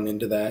run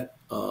into that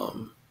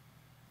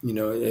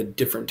at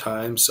different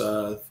times.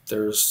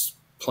 There's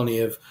plenty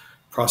of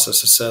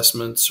process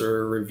assessments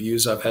or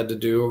reviews I've had to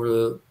do over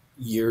the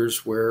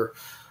years where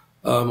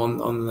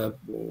on the,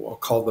 I'll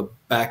call the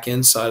back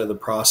end side of the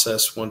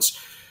process, once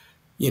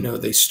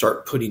they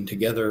start putting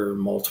together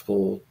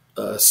multiple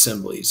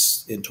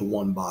assemblies into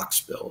one box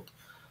build,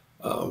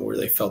 where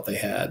they felt they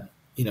had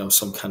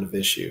some kind of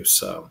issue.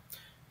 So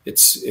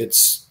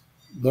it's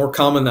more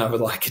common than I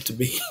would like it to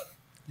be.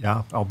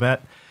 Yeah, I'll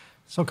bet.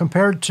 So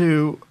compared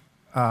to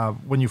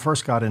when you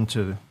first got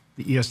into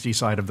the ESD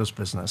side of this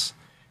business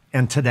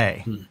and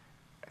today,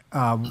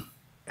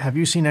 have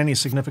you seen any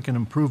significant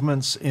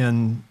improvements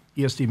in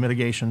ESD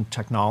mitigation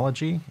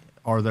technology?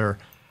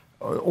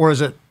 Or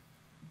is it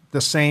the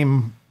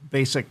same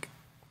basic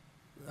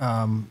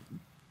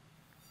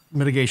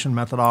mitigation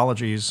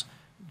methodologies,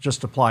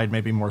 just applied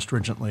maybe more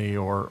stringently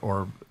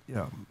or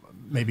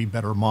maybe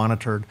better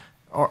monitored?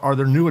 Are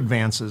there newer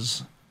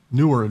advances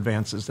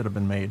that have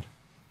been made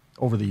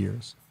over the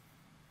years?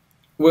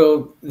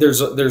 Well,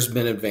 there's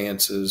been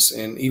advances,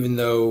 and even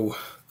though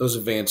those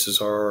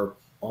advances are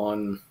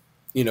on,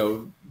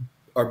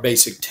 our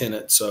basic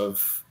tenets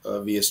of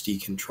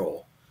ESD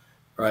control,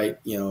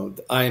 right?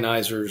 The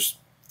ionizers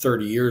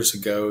 30 years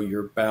ago,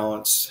 your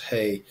balance,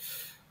 hey,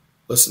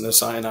 listen,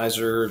 this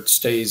ionizer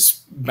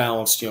stays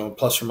balanced,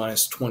 plus or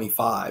minus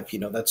 25,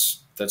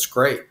 that's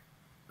great,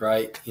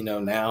 right?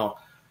 Now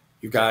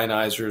you've got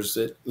ionizers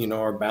that,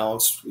 are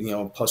balanced,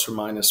 plus or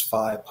minus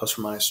 5, plus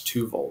or minus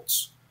 2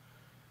 volts.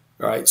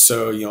 Right.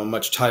 So, a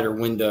much tighter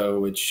window,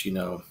 which,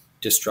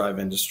 disk drive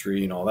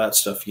industry and all that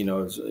stuff,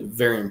 is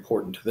very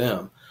important to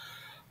them.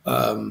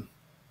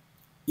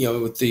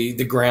 With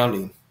the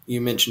grounding, you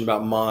mentioned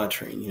about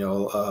monitoring,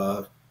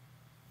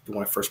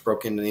 when I first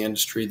broke into the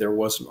industry, there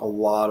wasn't a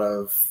lot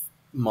of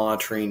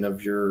monitoring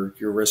of your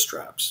wrist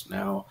straps.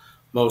 Now,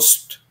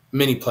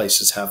 many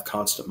places have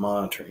constant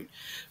monitoring,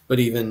 but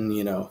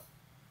even,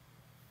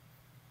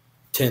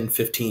 10,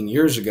 15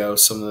 years ago,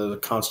 some of the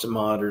constant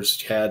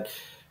monitors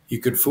you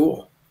could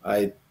fool.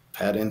 I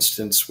had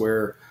instance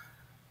where,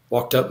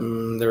 walked up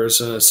and there was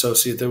an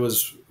associate that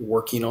was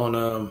working on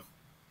an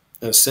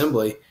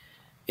assembly,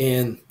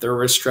 and their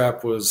wrist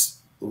strap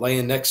was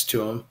laying next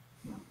to him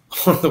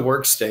on the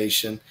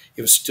workstation.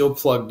 It was still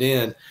plugged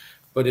in,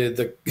 but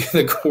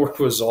the cord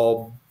was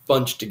all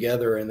bunched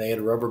together and they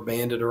had rubber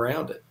banded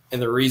around it.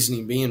 And the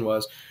reasoning being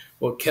was,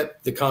 well,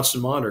 the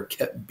constant monitor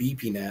kept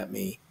beeping at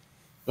me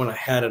when I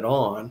had it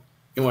on.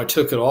 And when I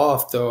took it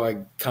off, though,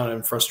 I kind of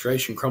in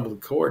frustration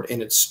crumbled the cord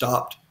and it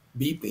stopped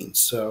beeping.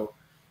 So,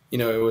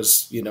 there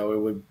was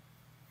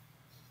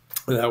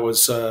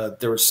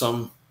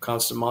some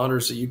constant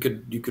monitors that you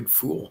could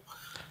fool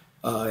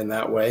in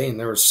that way. And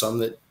there were some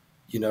that,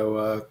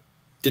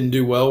 didn't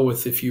do well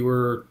with if you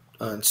were,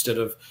 instead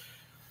of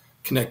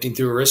connecting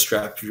through a wrist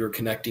strap, if you were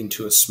connecting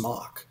to a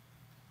smock.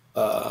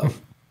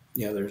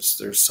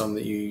 There's some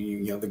that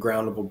the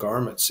groundable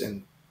garments,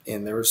 and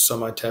there was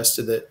some I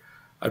tested that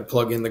I'd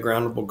plug in the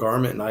groundable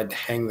garment and I'd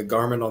hang the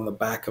garment on the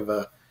back of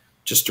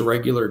just a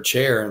regular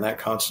chair, and that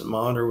constant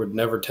monitor would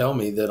never tell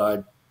me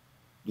that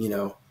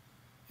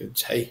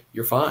hey,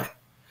 you're fine.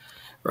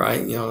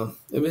 Right.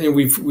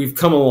 We've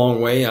come a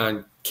long way.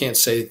 I can't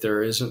say that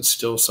there isn't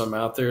still some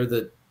out there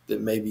that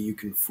maybe you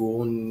can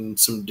fool in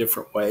some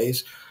different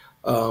ways.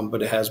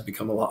 But it has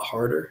become a lot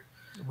harder.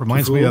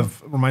 Reminds me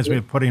of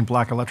putting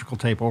black electrical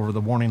tape over the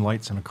warning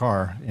lights in a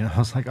car.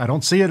 It's like, I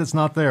don't see it. It's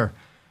not there.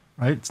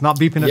 Right. It's not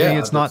beeping at me.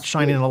 It's not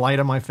shining a light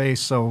on my face.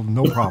 So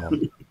no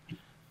problem.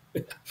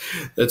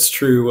 That's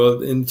true.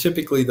 Well, and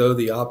typically though,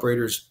 the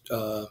operators,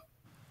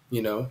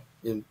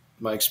 in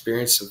my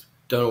experience, have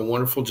done a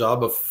wonderful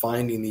job of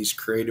finding these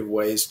creative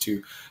ways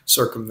to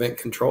circumvent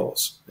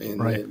controls.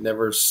 And It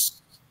never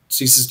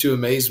ceases to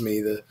amaze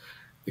me, the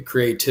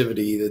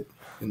creativity that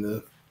in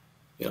the,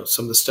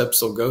 some of the steps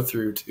they'll go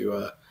through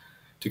to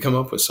come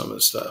up with some of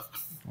the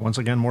stuff. Once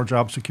again, more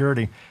job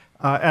security.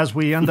 As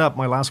we end up,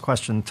 my last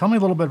question, tell me a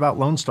little bit about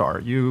Lone Star.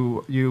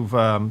 You've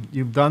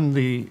done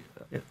the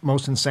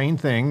most insane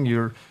thing.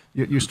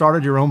 You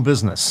started your own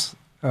business.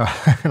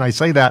 And I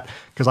say that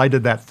because I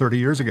did that 30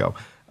 years ago.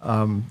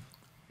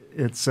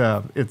 It's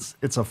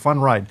a fun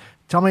ride.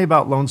 Tell me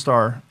about Lone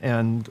Star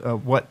and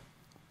what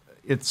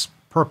its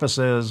purpose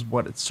is,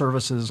 what its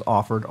services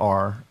offered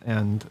are,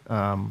 and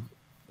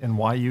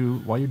why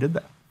you did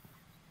that.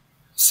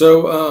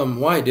 So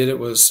why I did it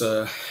was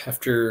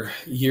after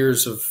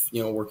years of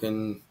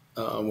working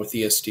with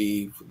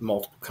ESD, with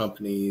multiple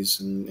companies,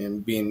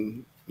 and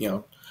being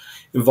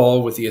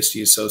involved with the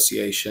ESD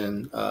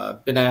Association.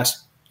 Been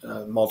asked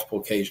multiple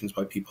occasions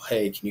by people,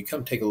 hey, can you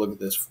come take a look at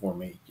this for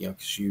me?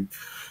 Because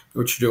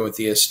what you're doing with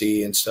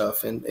ESD and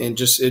stuff, and it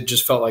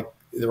just felt like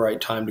the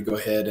right time to go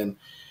ahead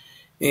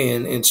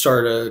and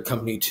start a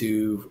company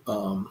to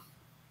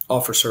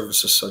offer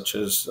services such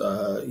as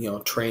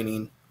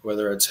training,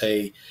 whether it's,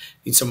 hey,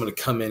 need someone to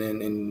come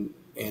in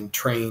and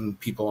train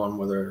people on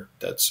whether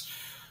that's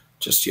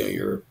just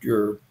your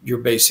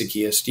basic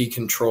ESD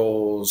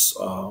controls,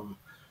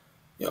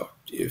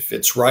 if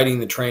it's writing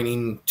the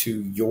training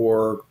to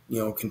your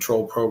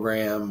control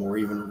program, or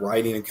even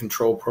writing a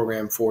control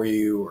program for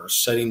you, or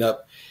setting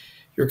up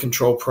your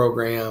control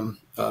program.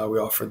 We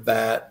offer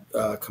that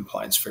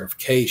compliance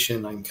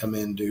verification. I can come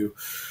in, do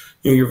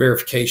your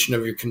verification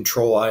of your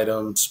control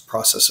items,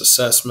 process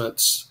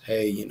assessments.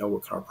 Hey,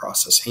 what can our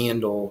process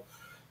handle?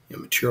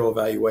 Material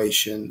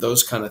evaluation,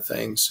 those kind of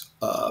things.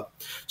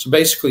 So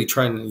basically,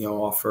 trying to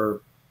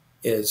offer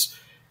is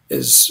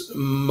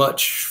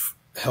much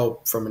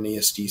help from an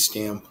ESD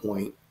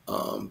standpoint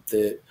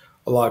that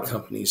a lot of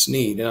companies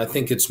need, and I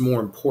think it's more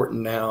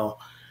important now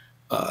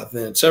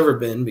than it's ever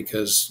been,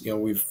 because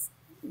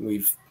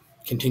we've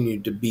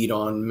continued to beat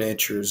on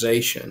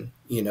miniaturization,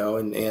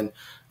 and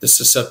the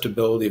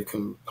susceptibility of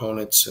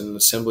components and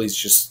assemblies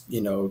just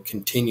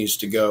continues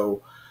to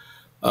go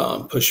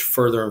push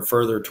further and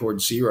further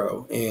towards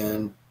zero.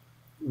 And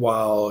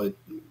while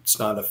it's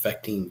not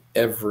affecting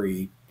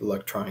every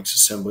electronics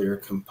assembly or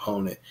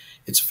component,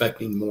 it's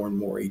affecting more and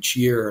more each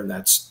year, and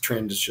that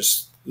trend is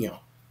just going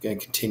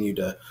to continue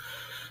to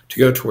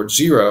go towards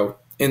zero.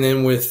 And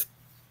then with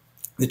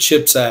the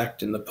CHIPS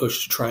Act and the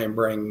push to try and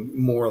bring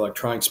more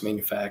electronics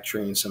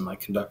manufacturing and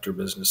semiconductor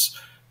business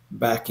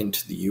back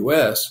into the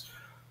U.S.,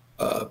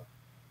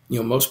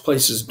 most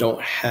places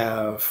don't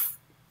have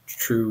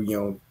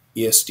true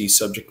ESD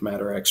subject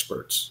matter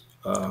experts.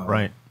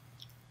 Right.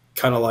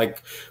 Kind of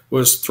like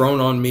was thrown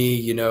on me,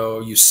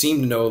 you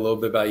seem to know a little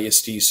bit about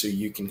ESD, so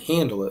you can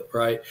handle it,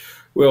 right?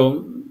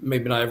 Well,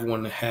 maybe not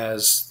everyone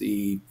has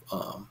the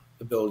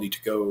ability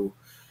to go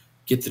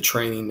get the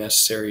training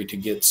necessary to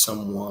get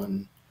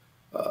someone,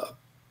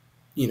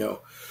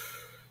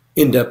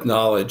 in-depth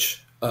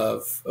knowledge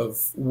of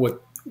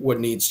what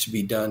needs to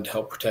be done to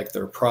help protect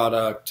their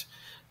product.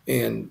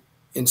 And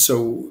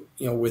so,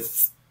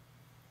 with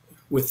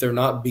there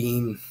not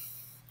being,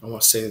 I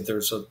want to say that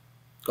there's a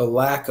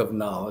lack of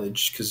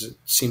knowledge, because it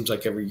seems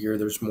like every year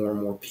there's more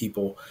and more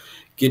people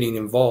getting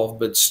involved,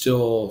 but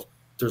still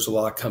there's a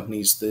lot of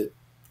companies that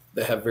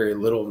have very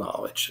little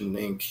knowledge and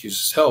can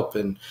use help.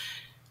 And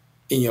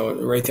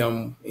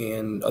Raytheon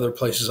and other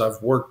places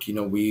I've worked,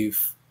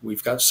 we've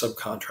we've got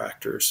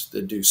subcontractors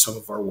that do some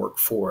of our work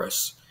for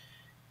us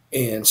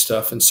and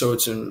stuff. And so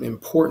it's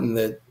important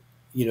that,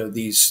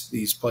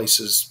 these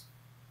places,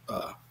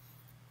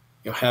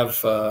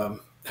 have a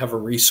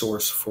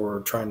resource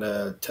for trying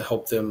to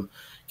help them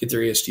get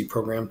their ESD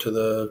program to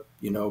the,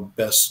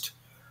 best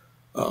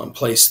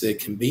place that it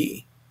can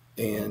be.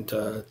 And,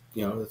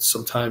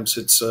 sometimes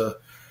it's, as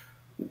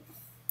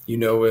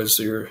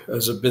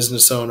a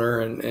business owner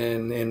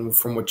and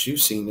from what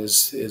you've seen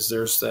is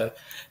there's that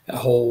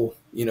whole,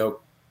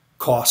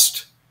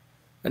 cost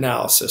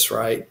analysis,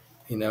 right?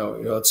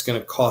 It's going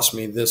to cost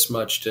me this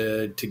much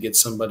to get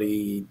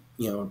somebody,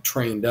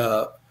 trained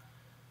up,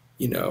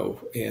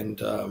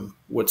 and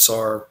what's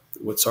our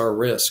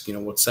risk?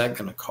 What's that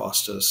going to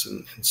cost us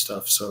and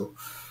stuff? So,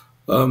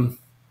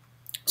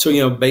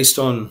 based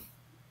on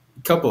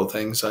a couple of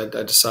things, I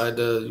decided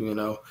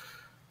to,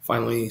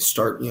 finally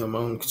start, my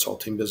own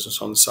consulting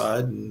business on the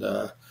side and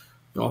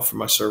offer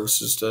my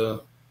services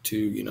to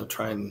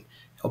try and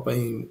help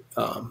anyone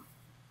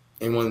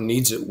that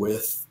needs it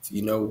with,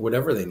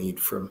 whatever they need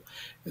from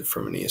an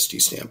ESD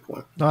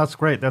standpoint. No, that's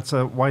great. That's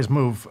a wise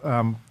move.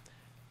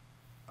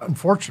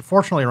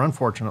 Fortunately or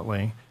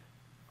unfortunately,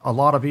 a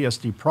lot of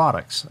ESD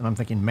products, and I'm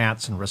thinking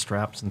mats and wrist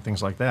straps and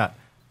things like that,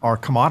 are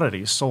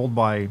commodities sold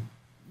by,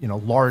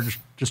 large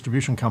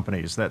distribution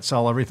companies that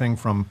sell everything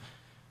from,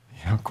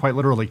 quite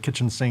literally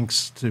kitchen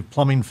sinks to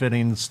plumbing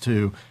fittings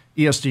to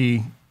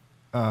ESD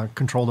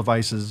control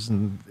devices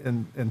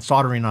and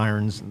soldering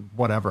irons and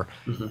whatever.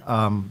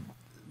 Mm-hmm.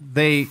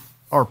 They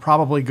are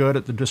probably good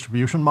at the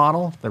distribution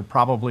model. They're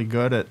probably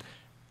good at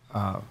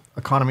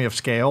economy of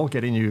scale,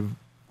 getting you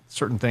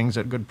certain things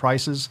at good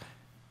prices,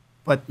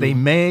 but they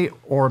may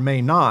or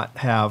may not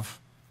have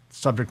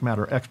subject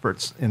matter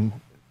experts in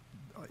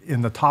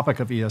the topic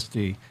of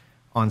ESD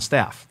on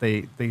staff.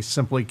 They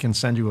simply can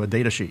send you a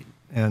data sheet.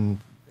 And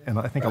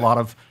I think a lot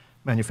of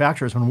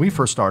manufacturers, when we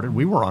first started,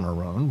 we were on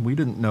our own. We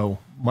didn't know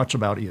much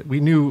about it. We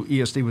knew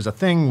ESD was a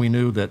thing. We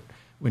knew that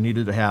we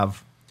needed to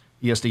have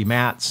ESD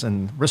mats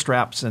and wrist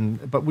straps,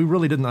 but we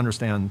really didn't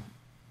understand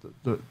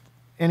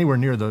anywhere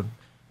near the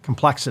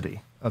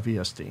complexity of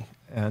ESD.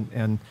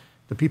 And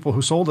the people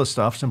who sold us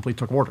stuff simply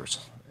took orders,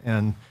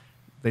 and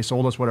they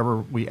sold us whatever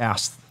we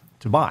asked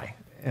to buy.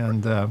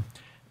 And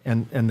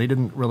they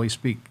didn't really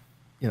speak,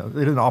 they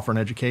didn't offer an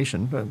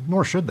education, but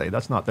nor should they.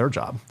 That's not their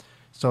job.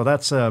 So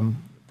that's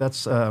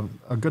a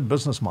good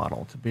business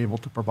model to be able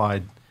to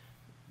provide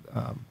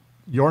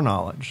your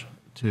knowledge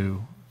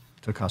to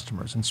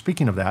customers. And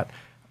speaking of that,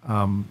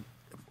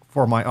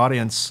 for my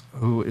audience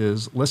who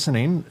is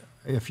listening,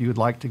 if you'd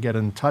like to get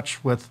in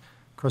touch with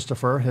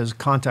Christopher, his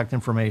contact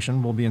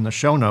information will be in the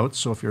show notes.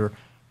 So if you're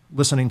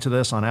listening to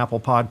this on Apple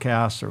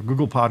Podcasts or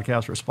Google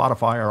Podcasts or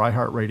Spotify or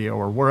iHeartRadio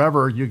or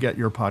wherever you get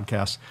your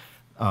podcasts,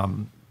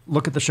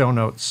 look at the show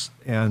notes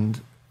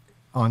and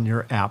on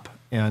your app,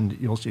 and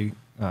you'll see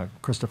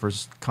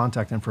Christopher's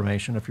contact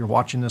information. If you're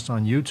watching this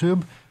on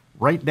YouTube,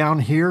 right down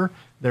here,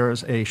 there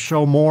is a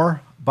Show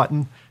More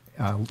button.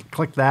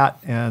 Click that,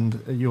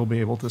 and you'll be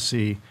able to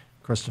see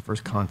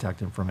Christopher's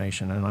contact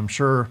information. And I'm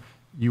sure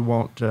you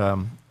won't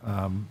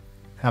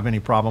have any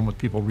problem with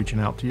people reaching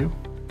out to you.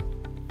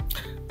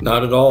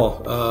 Not at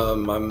all.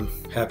 I'm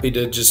happy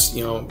to just,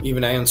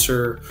 even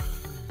answer,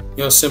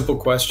 simple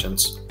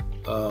questions.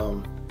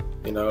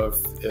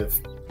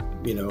 If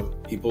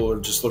people are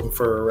just looking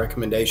for a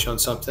recommendation on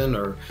something,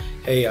 or,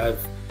 hey,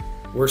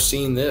 we're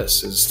seeing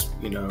this is,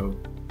 what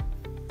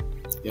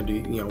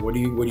do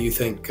you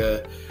think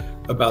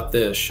about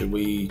this? Should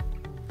we,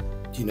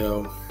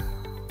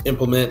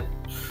 implement,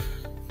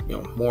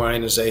 more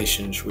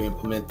ionization? Should we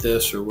implement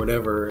this or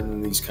whatever? And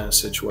in these kind of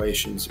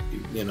situations,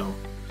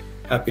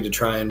 happy to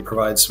try and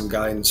provide some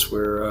guidance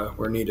where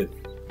needed.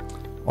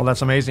 Well,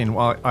 that's amazing.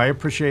 Well, I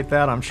appreciate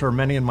that. I'm sure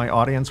many in my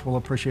audience will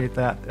appreciate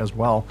that as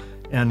well.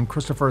 And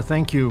Christopher,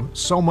 thank you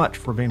so much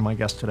for being my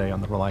guest today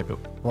on the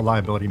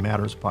Reliability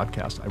Matters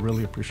podcast. I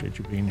really appreciate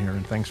you being here,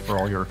 and thanks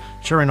for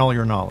sharing all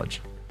your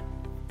knowledge.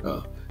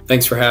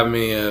 Thanks for having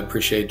me. I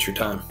appreciate your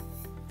time.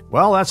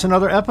 Well, that's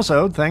another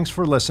episode. Thanks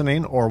for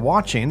listening or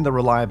watching the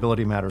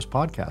Reliability Matters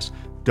podcast.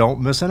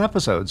 Don't miss an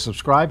episode.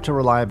 Subscribe to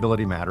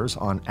Reliability Matters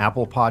on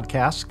Apple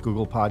Podcasts,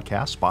 Google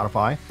Podcasts,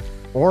 Spotify,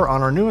 or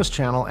on our newest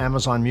channel,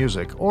 Amazon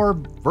Music, or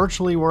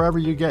virtually wherever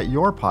you get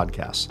your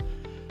podcasts.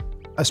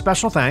 A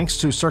special thanks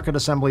to Circuit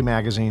Assembly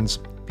Magazine's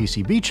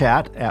PCB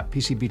Chat at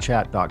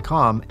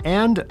PCBchat.com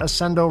and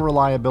Ascendo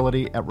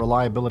Reliability at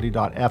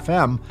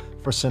reliability.fm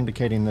for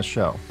syndicating this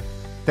show.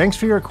 Thanks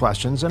for your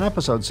questions and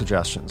episode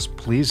suggestions.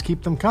 Please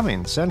keep them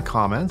coming. Send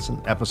comments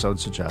and episode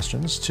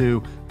suggestions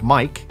to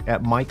Mike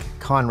at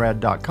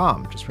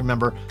MikeConrad.com. Just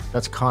remember,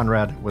 that's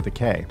Conrad with a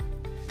K.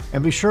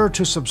 And be sure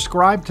to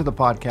subscribe to the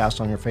podcast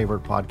on your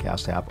favorite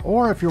podcast app.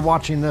 Or if you're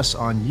watching this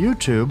on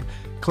YouTube,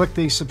 click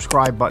the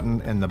subscribe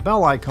button and the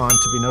bell icon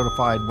to be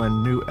notified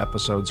when new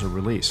episodes are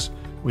released.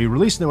 We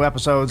release new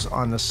episodes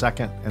on the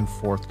second and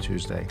fourth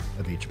Tuesday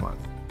of each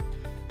month.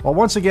 Well,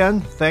 once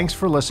again, thanks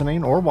for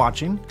listening or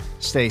watching.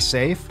 Stay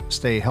safe,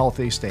 stay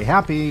healthy, stay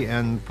happy,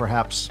 and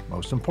perhaps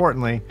most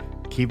importantly,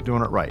 keep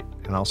doing it right,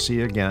 and I'll see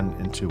you again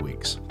in 2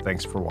 weeks.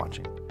 Thanks for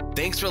watching.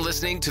 Thanks for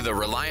listening to the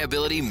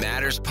Reliability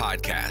Matters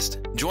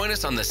podcast. Join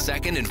us on the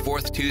second and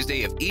fourth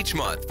Tuesday of each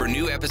month for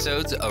new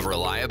episodes of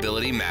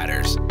Reliability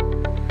Matters.